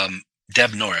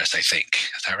Deb Norris, I think.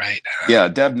 Is that right? Yeah,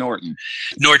 Deb Norton.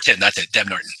 Norton, that's it, Deb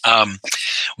Norton.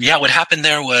 Yeah, what happened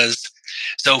there was,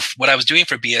 so what I was doing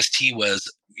for BST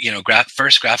was,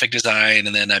 first graphic design,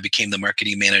 and then I became the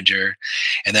marketing manager,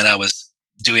 and then I was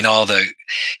doing all the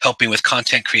helping with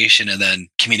content creation and then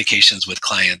communications with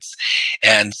clients.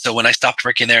 And so when I stopped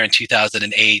working there in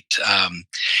 2008,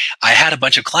 I had a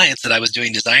bunch of clients that I was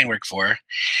doing design work for,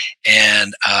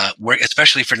 and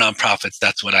especially for nonprofits.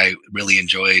 That's what I really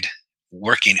enjoyed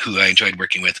who I enjoyed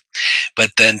working with.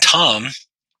 But then Tom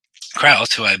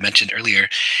Kraus, who I mentioned earlier,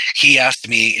 he asked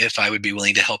me if I would be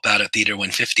willing to help out at Theater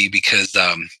 150 because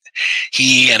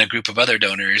he and a group of other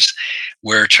donors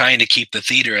were trying to keep the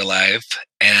theater alive.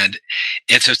 And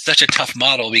it's such a tough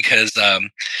model because,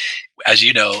 as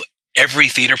you know, every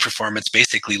theater performance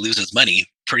basically loses money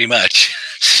pretty much.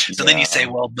 So then you say,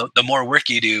 well, the more work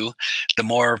you do, the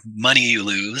more money you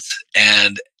lose.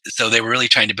 And so they were really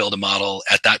trying to build a model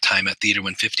at that time at Theater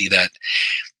 150 that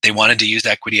they wanted to use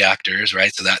equity actors,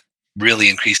 right? So that really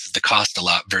increases the cost a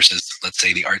lot versus, let's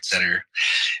say, the Art Center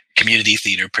community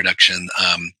theater production.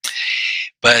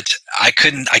 But I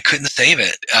couldn't save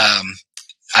it.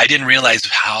 I didn't realize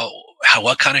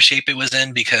what kind of shape it was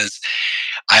in because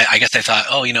I guess I thought,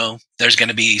 there's going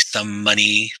to be some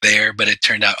money there, but it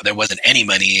turned out there wasn't any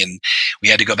money, and we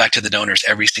had to go back to the donors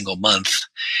every single month.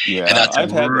 Yeah, and that's I've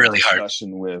had really a hard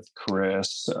discussion with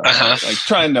Chris, like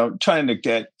trying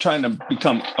to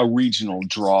become a regional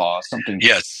draw, something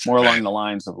more along the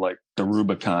lines of like the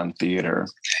Rubicon Theater.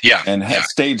 Yeah, and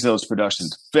stage those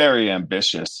productions. Very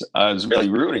ambitious. I was really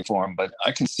rooting for him, but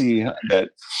I can see that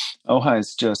Ojai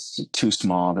is just too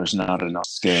small. There's not enough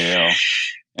scale.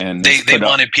 And they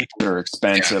wanted people that are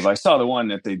expensive. I saw the one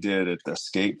that they did at the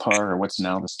skate park, or what's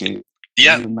now the skate.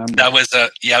 Yeah, that was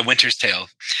Winter's Tale.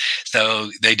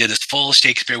 So they did this full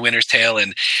Shakespeare Winter's Tale,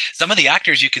 and some of the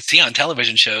actors you could see on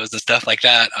television shows and stuff like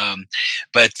that.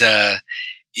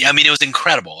 It was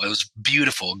incredible. It was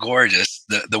beautiful, gorgeous.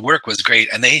 The work was great,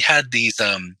 and they had these.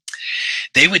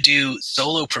 They would do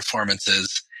solo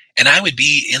performances, and I would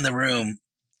be in the room.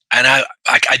 And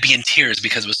I'd be in tears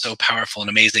because it was so powerful and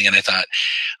amazing. And I thought,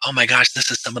 oh my gosh, this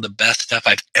is some of the best stuff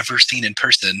I've ever seen in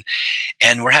person.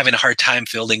 And we're having a hard time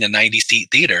filling a 90-seat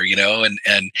theater,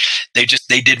 and they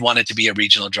did want it to be a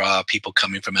regional draw, people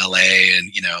coming from LA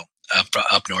and,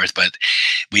 up north, but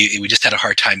we just had a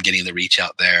hard time getting the reach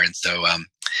out there. And so,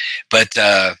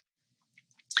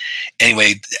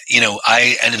 anyway,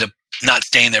 I ended up not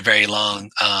staying there very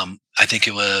long. I think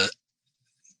it was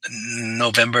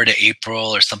November to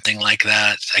April or something like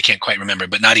that. I can't quite remember,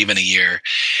 but not even a year.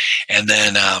 And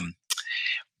then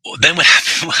what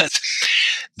happened was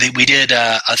we did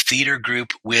a theater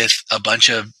group with a bunch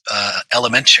of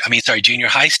junior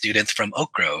high students from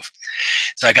Oak Grove.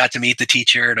 So I got to meet the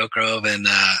teacher at Oak Grove, and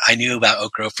I knew about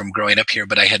Oak Grove from growing up here,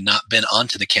 but I had not been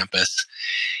onto the campus.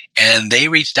 And they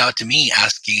reached out to me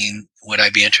asking, would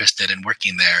I be interested in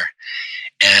working there?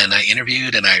 And I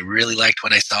interviewed, and I really liked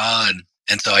what I saw,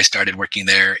 and so I started working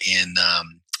there in,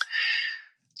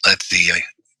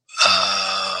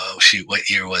 what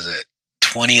year was it?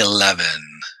 2011. Is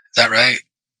that right?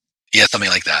 Yeah, something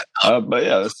like that. But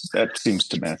yeah, that seems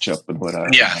to match up with what I.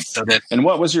 Yeah. And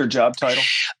what was your job title?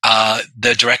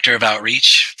 The director of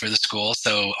outreach for the school.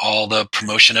 So all the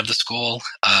promotion of the school,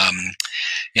 the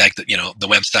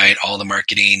website, all the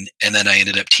marketing, and then I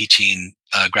ended up teaching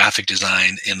graphic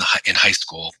design in high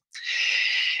school.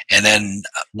 And then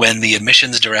when the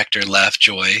admissions director left,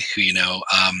 Joy, who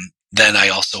then I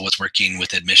also was working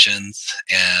with admissions,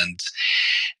 and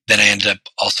then I ended up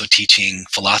also teaching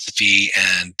philosophy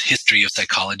and history of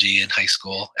psychology in high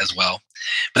school as well.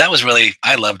 But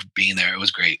I loved being there. It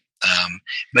was great.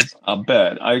 But I'll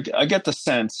bet. I get the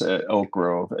sense at Oak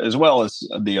Grove, as well as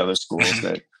the other schools,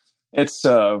 that It's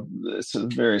a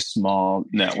very small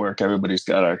network. Everybody's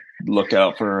got to look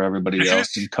out for everybody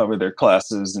else and cover their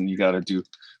classes, and you got to do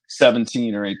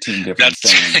 17 or 18 different That's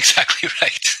things. exactly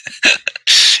right.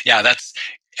 Yeah,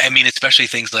 I mean, especially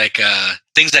things like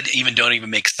things that even don't even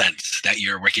make sense that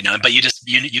you're working on, but you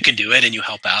can do it and you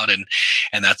help out, and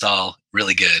that's all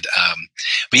really good.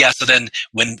 But yeah, so then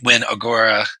when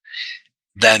Agora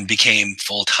then became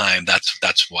full time,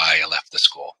 that's why I left the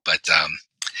school. But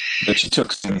But you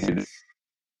took somebody.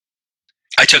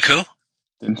 I took who?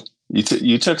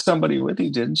 You took somebody with you,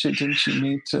 didn't you? Didn't you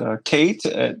meet Kate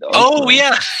at Oak Oh Grove?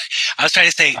 yeah, I was trying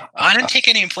to say I didn't take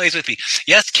any employees with me.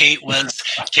 Yes, Kate was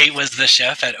the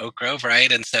chef at Oak Grove,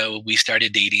 right? And so we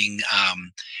started dating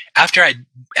after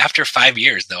after 5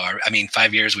 years though. I mean,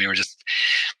 5 years we were just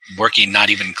working, not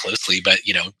even closely, but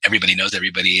everybody knows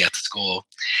everybody at the school.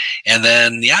 And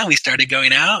then yeah, we started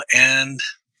going out and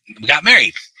we got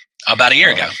married about a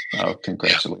year ago. Oh,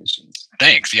 congratulations! Yeah.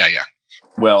 Thanks. Yeah, yeah.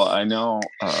 Well, I know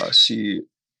she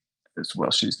as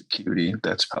well. She's the cutie.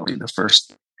 That's probably the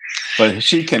first. But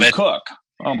she can cook.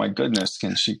 Oh my goodness,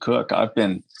 can she cook? I've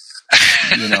been,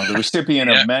 the recipient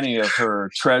of many of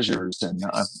her treasures, and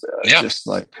I've just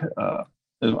like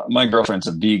my girlfriend's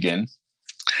a vegan.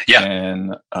 Yeah.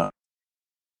 And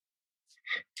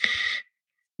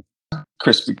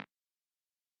crispy.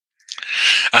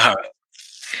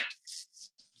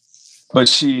 But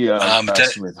she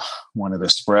with one of the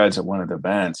spreads at one of the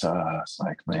events. It's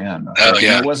like, man,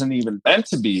 it wasn't even meant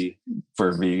to be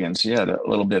for vegans. She had a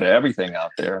little bit of everything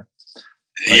out there.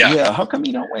 But yeah. How come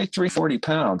you don't weigh 340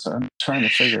 pounds? I'm trying to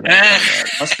figure that out.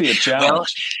 It must be a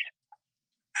challenge.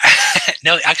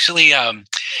 No, actually, let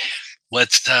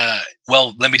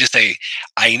me just say,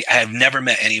 I have never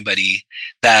met anybody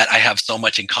that I have so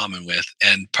much in common with.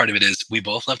 And part of it is we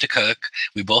both love to cook,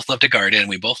 we both love to garden,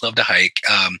 we both love to hike,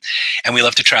 and we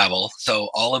love to travel. So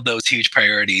all of those huge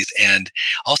priorities. And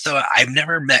also, I've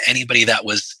never met anybody that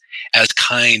was as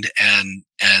kind and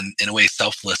in a way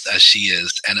selfless as she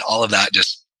is. And all of that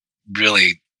just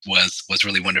really was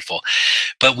really wonderful.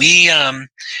 But we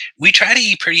try to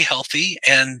eat pretty healthy,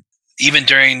 and even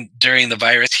during the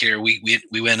virus here, we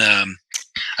went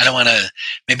I don't want to,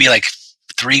 maybe like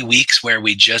 3 weeks where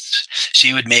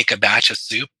she would make a batch of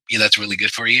soup, that's really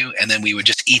good for you, and then we would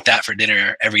just eat that for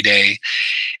dinner every day,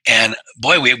 and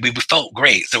boy, we felt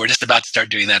great. So we're just about to start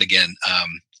doing that again.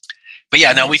 But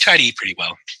yeah, no, we try to eat pretty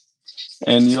well.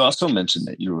 And you also mentioned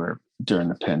that you were during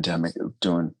the pandemic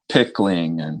doing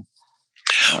pickling and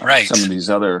some of these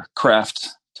other craft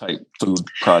type food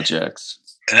projects.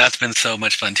 And that's been so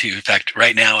much fun too. In fact,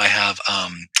 right now I have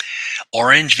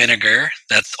orange vinegar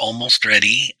that's almost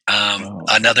ready,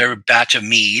 another batch of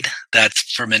mead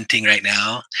that's fermenting right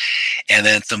now, and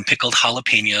then some pickled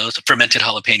fermented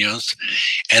jalapenos.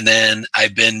 And then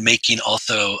I've been making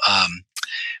also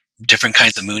different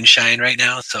kinds of moonshine right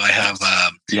now. So I have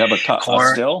you have a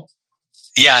still?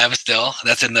 Yeah, I have a still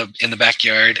that's in the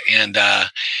backyard, and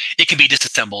it can be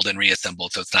disassembled and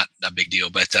reassembled, so it's not a big deal.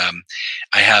 But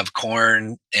I have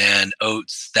corn and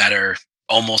oats that are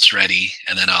almost ready,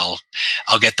 and then I'll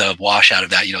get the wash out of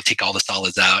that. Take all the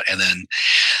solids out, and then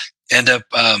end up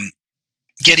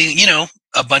getting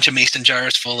a bunch of mason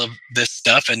jars full of this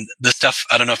stuff. And this stuff,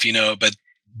 I don't know if you know, but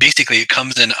basically it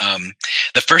comes in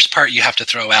the first part you have to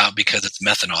throw out because it's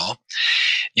methanol.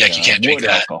 You can't drink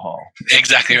that. Alcohol.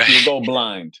 Exactly right. You go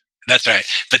blind. That's right.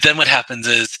 But then what happens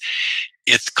is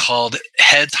it's called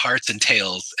heads, hearts, and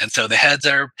tails. And so the heads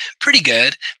are pretty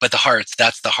good, but the hearts,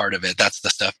 that's the heart of it. That's the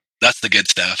stuff. That's the good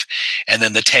stuff. And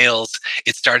then the tails,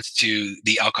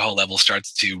 the alcohol level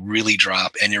starts to really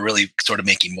drop, and you're really sort of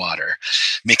making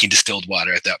distilled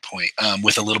water at that point,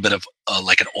 with a little bit of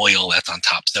like an oil that's on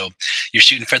top. So you're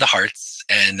shooting for the hearts,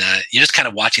 and you're just kind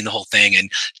of watching the whole thing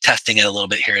and testing it a little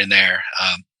bit here and there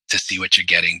to see what you're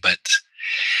getting. But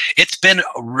it's been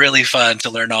really fun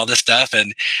to learn all this stuff.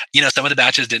 And, some of the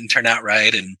batches didn't turn out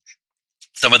right, and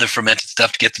some of the fermented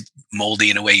stuff gets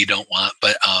moldy in a way you don't want.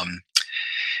 But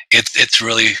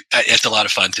it's a lot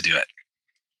of fun to do it.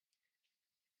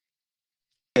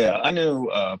 Yeah, I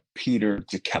knew Peter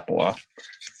DeCapua,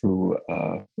 who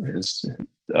is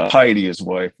Heidi, his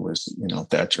wife, was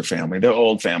Thatcher family, the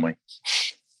old family.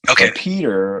 Okay. But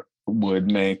Peter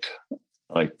would make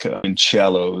like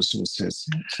limoncellos was his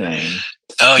thing.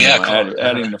 Oh yeah, cool.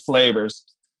 Adding the flavors.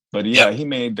 But yeah, he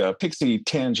made Pixie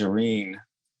Tangerine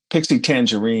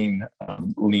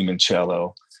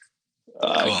limoncello.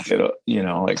 I get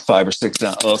like 5 or 6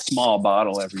 a small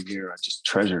bottle every year. I just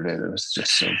treasured it. It was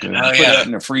just so good. Put it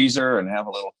in the freezer and have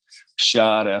a little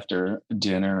shot after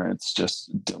dinner. It's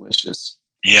just delicious.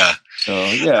 Yeah. So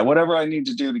yeah, whatever I need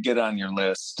to do to get on your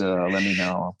list, let me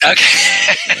know.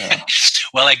 Okay. Yeah.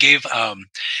 Well, I gave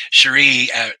Cherie,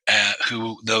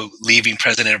 who the leaving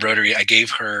president of Rotary, I gave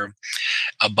her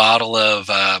a bottle of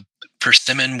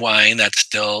persimmon wine that's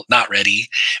still not ready,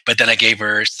 but then I gave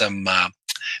her some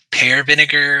pear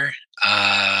vinegar,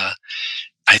 I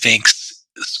think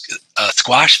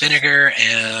squash vinegar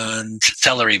and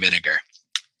celery vinegar.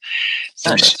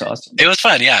 So Oh, that's awesome. it was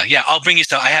fun. Yeah, yeah. I'll bring you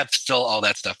some. I have still all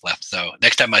that stuff left. So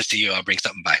next time I see you, I'll bring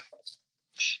something by.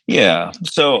 Yeah.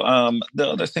 So the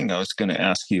other thing I was going to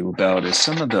ask you about is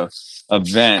some of the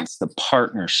events, the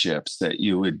partnerships that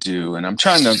you would do, and I'm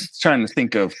trying to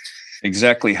think of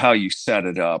exactly how you set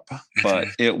it up, but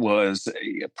Hmm. it was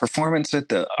a performance at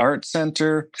the art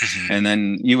center, Hmm. and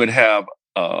then you would have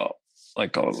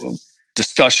like a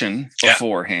discussion Yeah.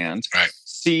 beforehand, Right.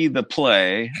 see the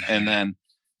play, and Hmm. then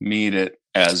meet at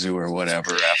Azu or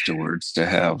whatever afterwards to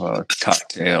have a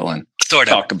cocktail and Sort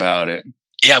of. talk about it.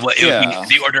 Yeah. Well, it would be, Yeah.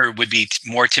 the order would be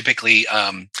more typically.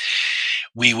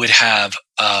 We would have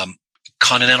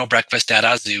continental breakfast at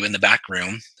Azu in the back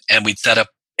room, and we'd set up.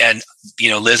 And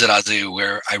Liz at Azu,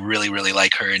 where I really really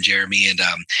like her and Jeremy, and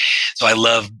so I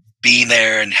love being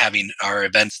there and having our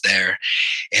events there,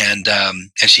 and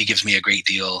she gives me a great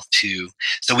deal too.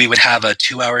 So we would have a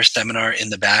 2-hour seminar in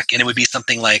the back, and it would be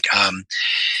something like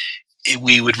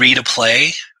we would read a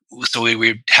play. So we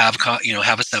would have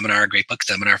a seminar, a great book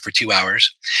seminar for 2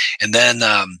 hours, and then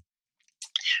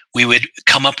we would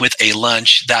come up with a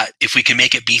lunch that, if we can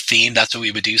make it be themed, that's what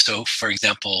we would do. So, for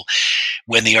example,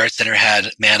 when the Art Center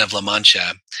had Man of La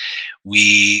Mancha,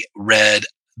 we read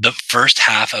the first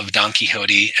half of Don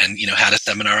Quixote and had a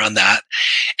seminar on that,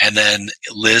 and then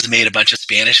Liz made a bunch of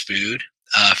Spanish food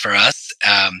for us,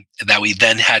 that we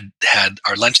then had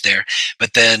our lunch there.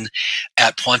 But then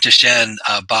at Pointe-Chien,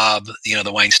 Bob,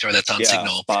 the wine store that's on Yeah,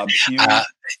 Signal, Bob uh, Huey.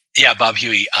 yeah, Bob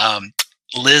Huey.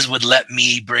 Liz would let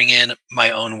me bring in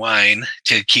my own wine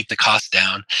to keep the cost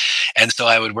down. And so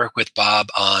I would work with Bob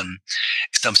on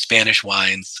some Spanish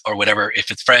wines or whatever, if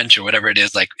it's French or whatever it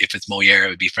is, like if it's Moliere, it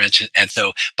would be French. And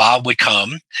so Bob would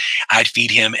come, I'd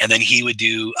feed him, and then he would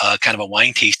do kind of a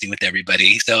wine tasting with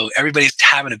everybody. So everybody's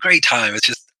having a great time. It's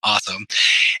just awesome.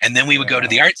 And then we would go to Yeah,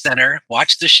 the art center,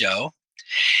 watch the show,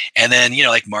 and then,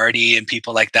 like Marty and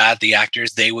people like that, the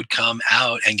actors, they would come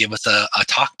out and give us a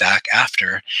talk back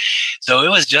after. So it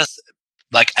was just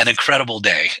like an incredible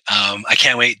day. I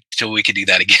can't wait till we could do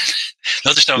that again.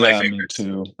 Those are some of my yeah, me favorites.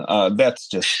 too. That's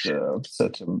just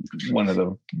one of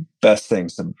the best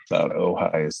things about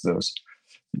Ojai is those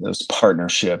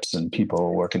partnerships and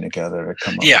people working together to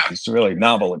come up with Yeah. these really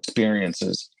novel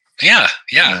experiences. Yeah.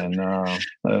 Yeah.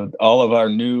 And all of our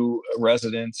new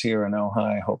residents here in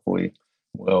Ojai, hopefully,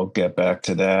 will get back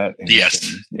to that and Yes.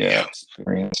 can, Yeah.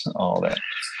 experience all that.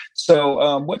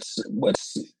 So, what's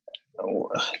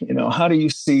how do you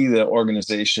see the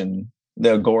organization,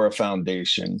 the Agora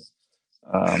Foundation,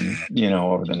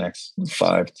 over the next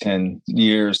 5, 10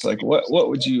 years? Like,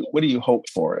 what do you hope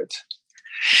for it?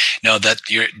 No, that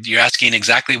you're asking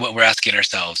exactly what we're asking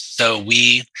ourselves. So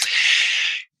we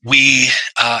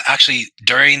actually,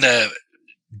 during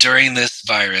this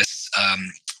virus,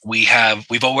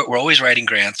 we're always writing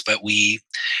grants, but we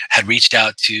had reached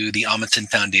out to the Amundsen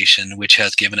Foundation, which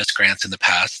has given us grants in the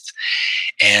past.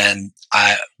 And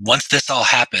once this all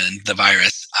happened, the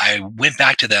virus, I went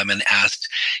back to them and asked,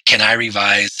 can I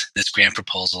revise this grant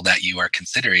proposal that you are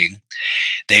considering?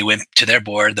 They went to their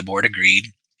board, the board agreed,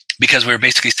 because we were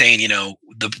basically saying,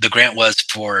 the grant was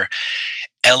for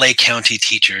LA County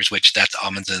teachers, which that's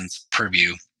Amundsen's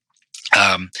purview.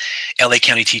 LA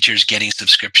County teachers getting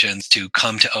subscriptions to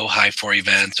come to Ojai for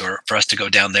events, or for us to go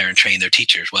down there and train their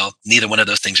teachers. Well, neither one of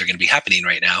those things are going to be happening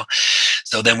right now.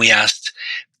 So then we asked,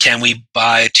 can we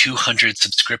buy 200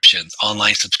 subscriptions,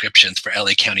 online subscriptions for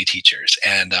LA County teachers?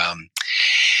 And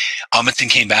Amundsen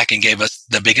came back and gave us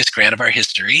the biggest grant of our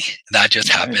history. That just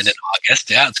happened in Nice. August.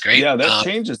 Yeah, it's great. Yeah, that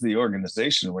changes the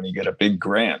organization when you get a big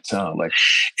grant, huh?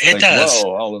 It does.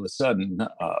 whoa, all of a sudden,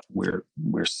 we're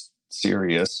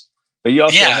serious. But you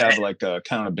also Yeah. have like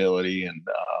accountability and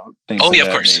things Oh, of yeah, of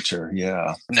that course. nature.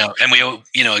 Yeah. No, and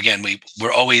again,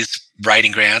 we're always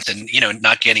writing grants, and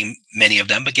not getting many of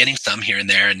them, but getting some here and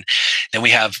there, and then we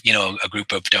have a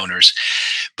group of donors.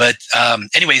 But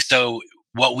anyway, so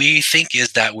what we think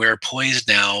is that we're poised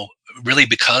now, really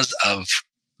because of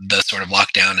the sort of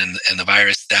lockdown and the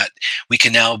virus, that we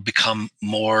can now become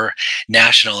more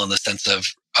national in the sense of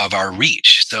our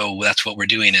reach. So that's what we're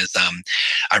doing is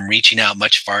I'm reaching out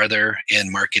much farther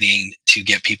in marketing to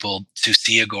get people to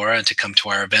see Agora and to come to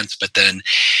our events, but then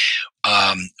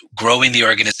growing the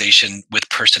organization with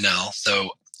personnel.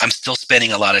 So I'm still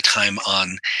spending a lot of time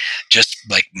on just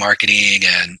like marketing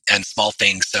and small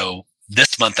things. So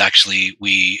this month, actually,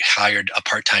 we hired a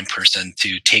part-time person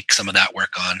to take some of that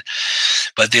work on.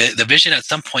 But the vision at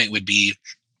some point would be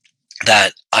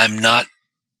that I'm not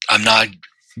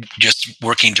just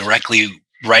working directly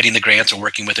writing the grants or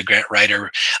working with a grant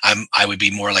writer. I would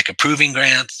be more like approving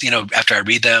grants, after I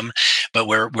read them. But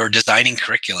we're designing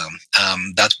curriculum.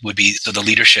 That would be, so the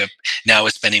leadership now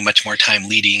is spending much more time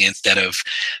leading instead of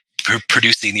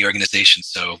producing the organization.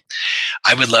 So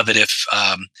I would love it if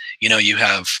you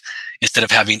have, instead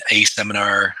of having a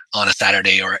seminar on a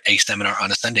Saturday or a seminar on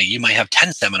a Sunday, you might have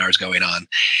 10 seminars going on,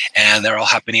 and they're all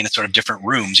happening in sort of different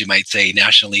rooms, you might say,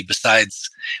 nationally, besides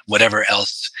whatever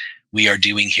else we are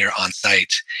doing here on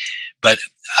site. But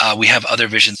we have other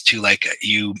visions too, like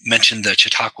you mentioned the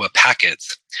Chautauqua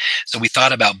packets. So we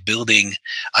thought about building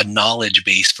a knowledge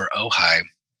base for Ojai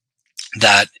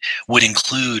that would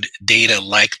include data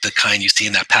like the kind you see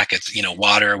in that packet,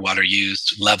 water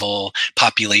use, level,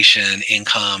 population,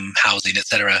 income, housing,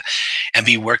 etc., and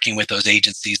be working with those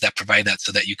agencies that provide that,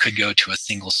 so that you could go to a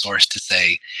single source to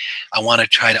say, I want to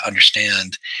try to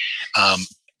understand,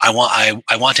 I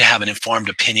want to have an informed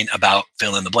opinion about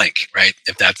fill in the blank, right?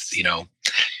 If that's,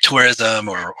 tourism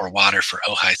or water for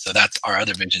Ojai. So that's our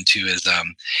other vision too, is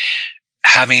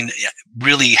having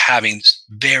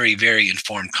very, very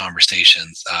informed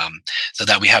conversations, so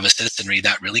that we have a citizenry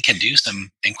that really can do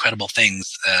some incredible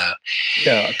things.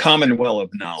 A common well of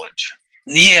knowledge.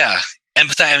 Yeah.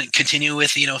 Emphasize, continue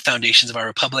with, Foundations of Our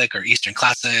Republic or Eastern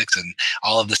Classics and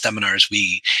all of the seminars.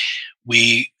 We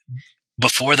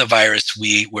before the virus,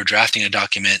 we were drafting a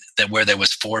document where there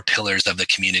was 4 pillars of the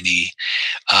community,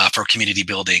 for community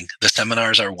building. The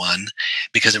seminars are one,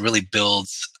 because it really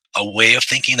builds a way of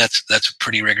thinking that's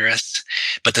pretty rigorous.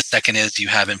 But the second is you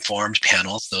have informed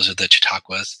panels. Those are the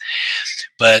Chautauquas.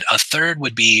 But a third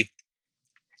would be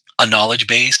a knowledge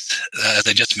base, as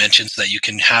I just mentioned, so that you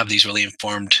can have these really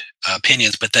informed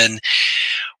opinions. But then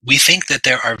we think that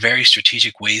there are very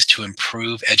strategic ways to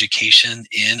improve education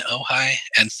in Ojai.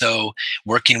 And so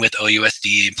working with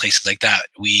OUSD and places like that,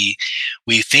 we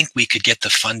think we could get the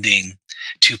funding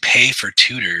to pay for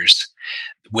tutors,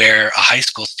 where a high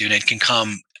school student can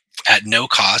come at no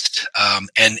cost,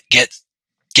 and get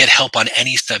help on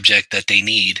any subject that they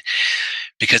need.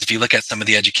 Because if you look at some of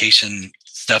the education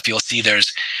stuff, you'll see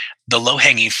there's the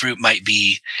low-hanging fruit might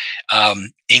be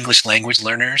English language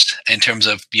learners, in terms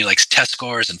of like test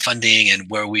scores and funding, and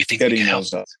where we think getting we can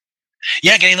those help. up.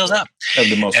 Yeah, getting those up. Have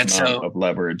the most amount of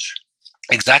leverage.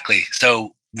 Exactly.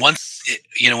 So once,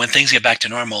 when things get back to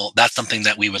normal, that's something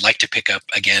that we would like to pick up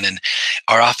again. And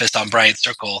our office on Bryant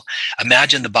Circle,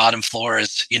 imagine the bottom floor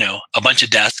is, a bunch of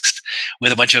desks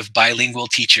with a bunch of bilingual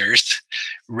teachers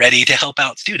ready to help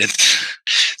out students.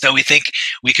 So we think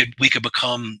we could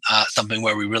become something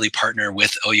where we really partner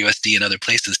with OUSD and other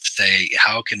places to say,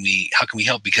 how can we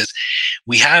help? Because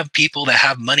we have people that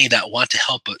have money that want to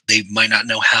help, but they might not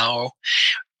know how,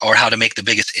 or how to make the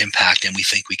biggest impact. And we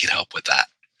think we could help with that.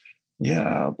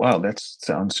 Yeah, wow, that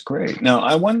sounds great. Now,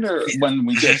 I wonder, when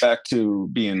we get back to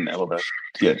being able to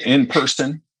get in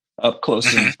person, up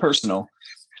close and personal,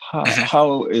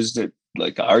 how is it,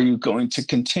 like, are you going to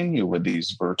continue with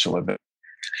these virtual events?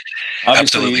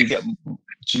 Obviously, Absolutely. you get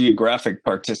geographic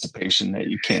participation that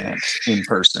you can't in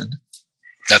person.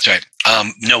 That's right.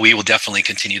 No, we will definitely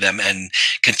continue them, and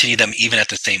continue them even at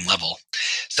the same level.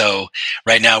 So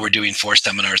right now we're doing 4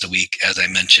 seminars a week, as I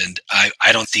mentioned.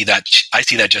 I don't see that. I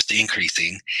see that just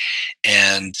increasing.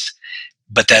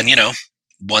 But then,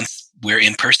 once we're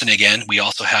in person again, we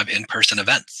also have in-person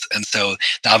events. And so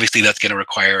obviously that's going to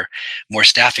require more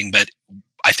staffing, but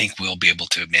I think we'll be able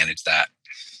to manage that.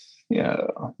 Yeah.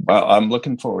 Well, I'm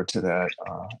looking forward to that.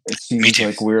 It seems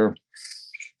like we're,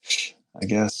 I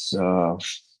guess,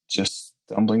 just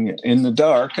stumbling in the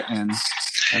dark, and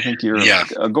I think your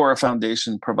Agora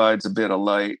Foundation provides a bit of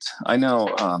light. I know,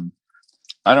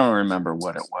 I don't remember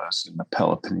what it was in the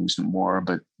Peloponnesian War,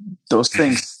 but those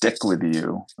things stick with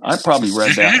you. I probably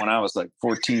read that when I was like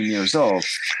 14 years old.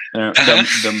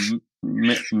 The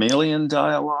Melian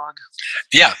dialogue.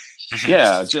 Yeah.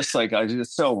 Yeah, just like I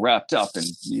was so wrapped up in,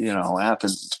 Athens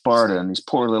and Sparta and these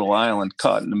poor little island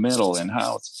caught in the middle, and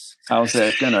how's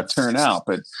that going to turn out?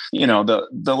 But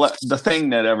the thing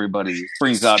that everybody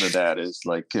brings out of that is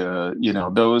like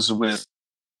those with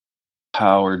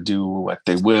power do what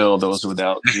they will; those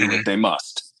without do what they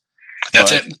must.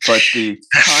 That's it. But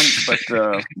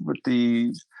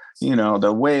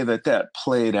the way that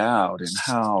played out, and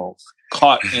how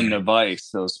caught in the vice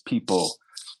those people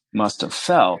must have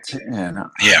felt, and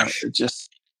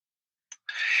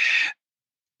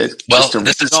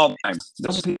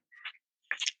those people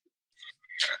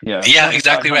Yeah, Yeah,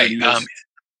 exactly 2,500 right. years.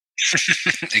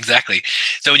 Exactly.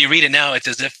 So when you read it now, it's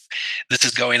as if this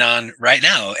is going on right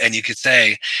now. And you could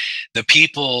say the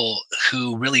people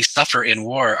who really suffer in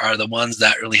war are the ones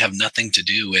that really have nothing to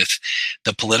do with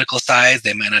the political side.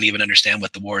 They might not even understand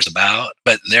what the war is about,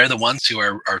 but they're the ones who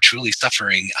are truly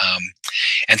suffering.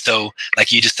 And so,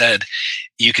 like you just said,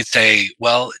 you could say,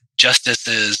 well, justice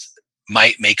is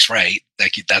might makes right.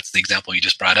 Like that's the example you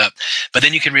just brought up. But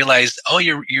then you can realize, oh,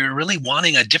 you're really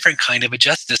wanting a different kind of a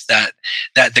justice that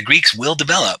the Greeks will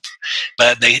develop,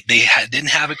 but didn't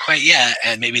have it quite yet,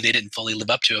 and maybe they didn't fully live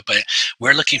up to it. But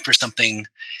we're looking for something.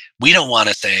 We don't want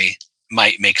to say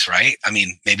might makes right. I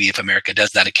mean, maybe if America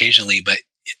does that occasionally, but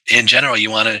in general, you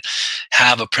want to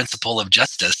have a principle of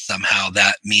justice somehow.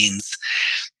 That means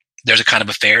there's a kind of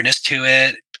a fairness to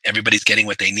it. Everybody's getting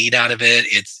what they need out of it.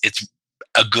 It's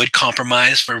a good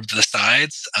compromise for the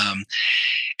sides.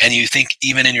 And you think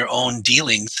even in your own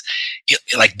dealings,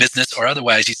 like business or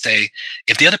otherwise, you say,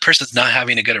 if the other person's not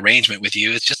having a good arrangement with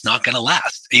you, it's just not going to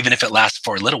last. Even if it lasts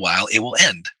for a little while, it will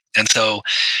end. And so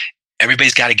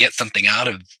everybody's got to get something out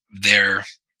of their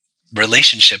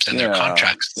relationships and their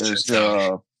contracts.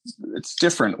 It's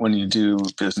different when you do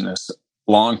business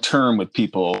long term with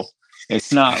people.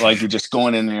 It's not like you're just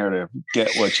going in there to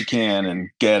get what you can and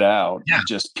get out. Yeah.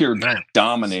 Just pure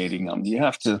dominating them. You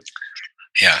have to.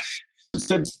 Yeah. It's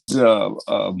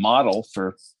a model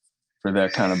for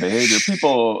that kind of behavior.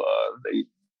 People they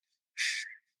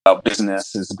about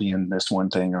business as being this one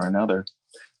thing or another.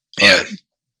 But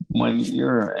when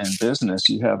you're in business,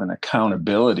 you have an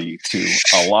accountability to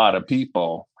a lot of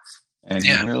people, and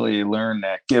you really learn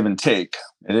that give and take.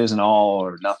 It isn't all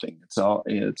or nothing. It's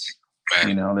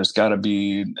you know, there's got to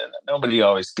be, nobody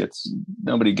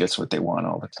gets what they want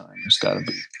all the time. There's got to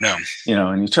be, you know,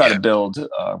 and you try to build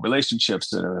relationships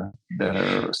that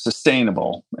are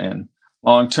sustainable and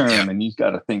long term, and you've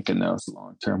got to think in those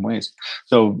long term ways.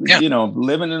 So, you know,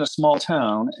 living in a small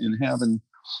town and having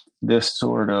this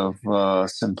sort of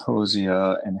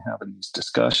symposia and having these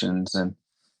discussions, and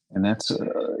that's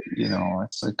you know,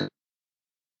 it's like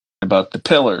about the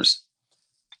pillars.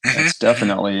 That's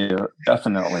definitely a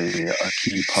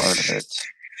key part of it.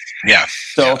 Yeah.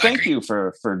 So thank you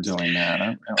for doing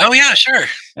that. Oh yeah, sure.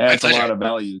 Adds a lot of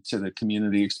value to the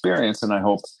community experience, and I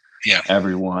hope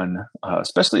everyone,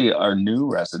 especially our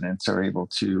new residents, are able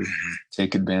to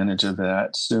take advantage of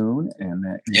that soon, and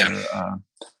that you're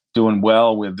doing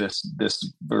well with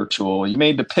this virtual. You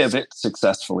made the pivot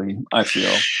successfully, I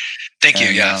feel. Thank you.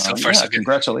 Yeah. So far, so good.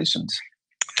 Congratulations.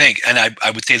 And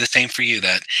I would say the same for you,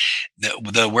 that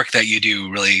the work that you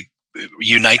do really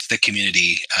unites the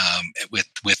community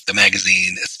with the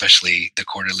magazine, especially the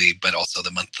quarterly, but also the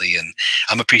monthly, and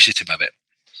I'm appreciative of it.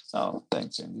 Oh,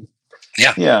 thanks, Andy.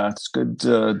 Yeah, it's good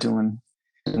doing.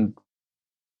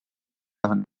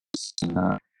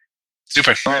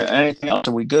 Super. All right, anything else?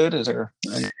 Are we good? Is there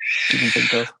anything you can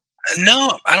think of?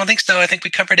 No, I don't think so. I think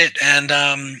we covered it, and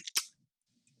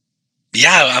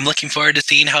I'm looking forward to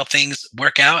seeing how things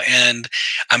work out. And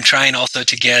I'm trying also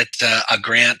to get a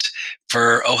grant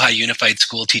for Ojai Unified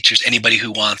School teachers, anybody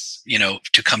who wants, you know,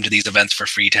 to come to these events for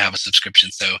free to have a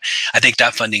subscription. So I think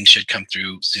that funding should come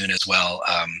through soon as well.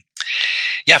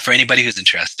 For anybody who's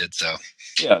interested. So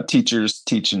teachers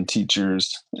teaching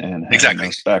teachers and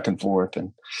those back and forth,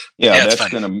 and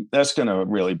that's gonna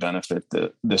really benefit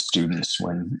the students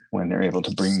when they're able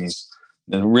to bring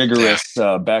the rigorous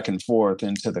back and forth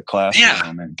into the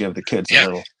classroom and give the kids a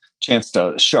little chance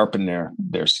to sharpen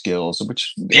their skills,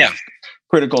 which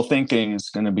critical thinking is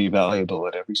going to be valuable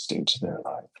at every stage of their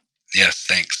life. Yes,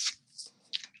 thanks.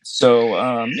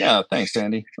 So, thanks,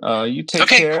 Andy. You take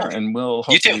care, cool. And we'll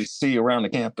hopefully see you around the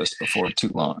campus before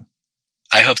too long.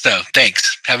 I hope so.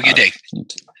 Thanks. Have a good day. You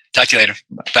too. Talk to you later.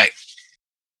 Bye.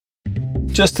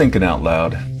 Just thinking out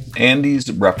loud, Andy's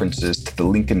references to the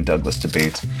Lincoln-Douglas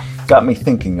debates got me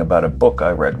thinking about a book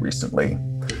I read recently.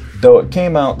 Though it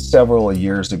came out several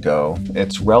years ago,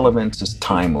 its relevance is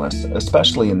timeless,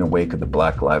 especially in the wake of the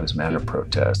Black Lives Matter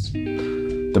protests.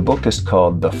 The book is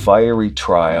called The Fiery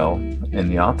Trial, and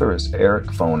the author is Eric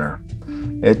Foner.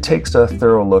 It takes a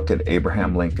thorough look at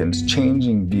Abraham Lincoln's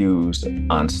changing views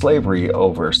on slavery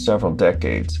over several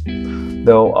decades.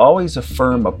 Though always a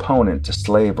firm opponent to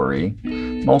slavery,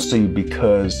 mostly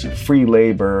because free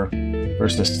labor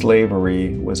versus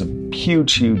slavery was a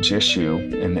huge issue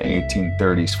in the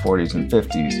 1830s, 40s, and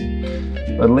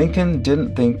 50s. But Lincoln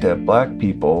didn't think that black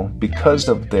people, because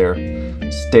of their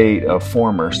state of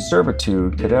former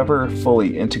servitude, could ever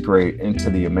fully integrate into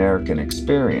the American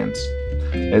experience.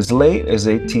 As late as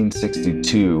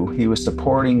 1862, he was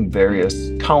supporting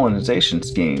various colonization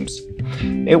schemes,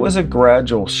 It was a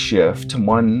gradual shift,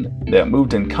 one that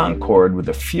moved in concord with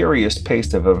the furious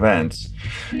pace of events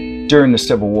during the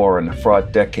Civil War and the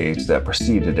fraught decades that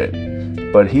preceded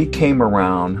it. But he came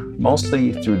around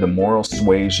mostly through the moral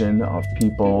suasion of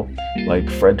people like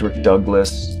Frederick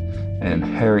Douglass and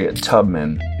Harriet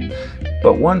Tubman.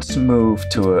 But once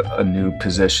moved to a new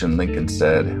position, Lincoln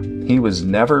said, he was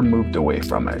never moved away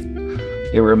from it.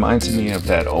 It reminds me of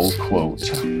that old quote,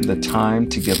 "The time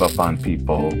to give up on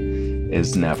people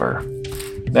is never."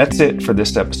 That's it for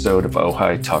this episode of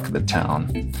Ojai Talk of the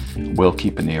Town. We'll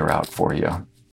keep an ear out for you.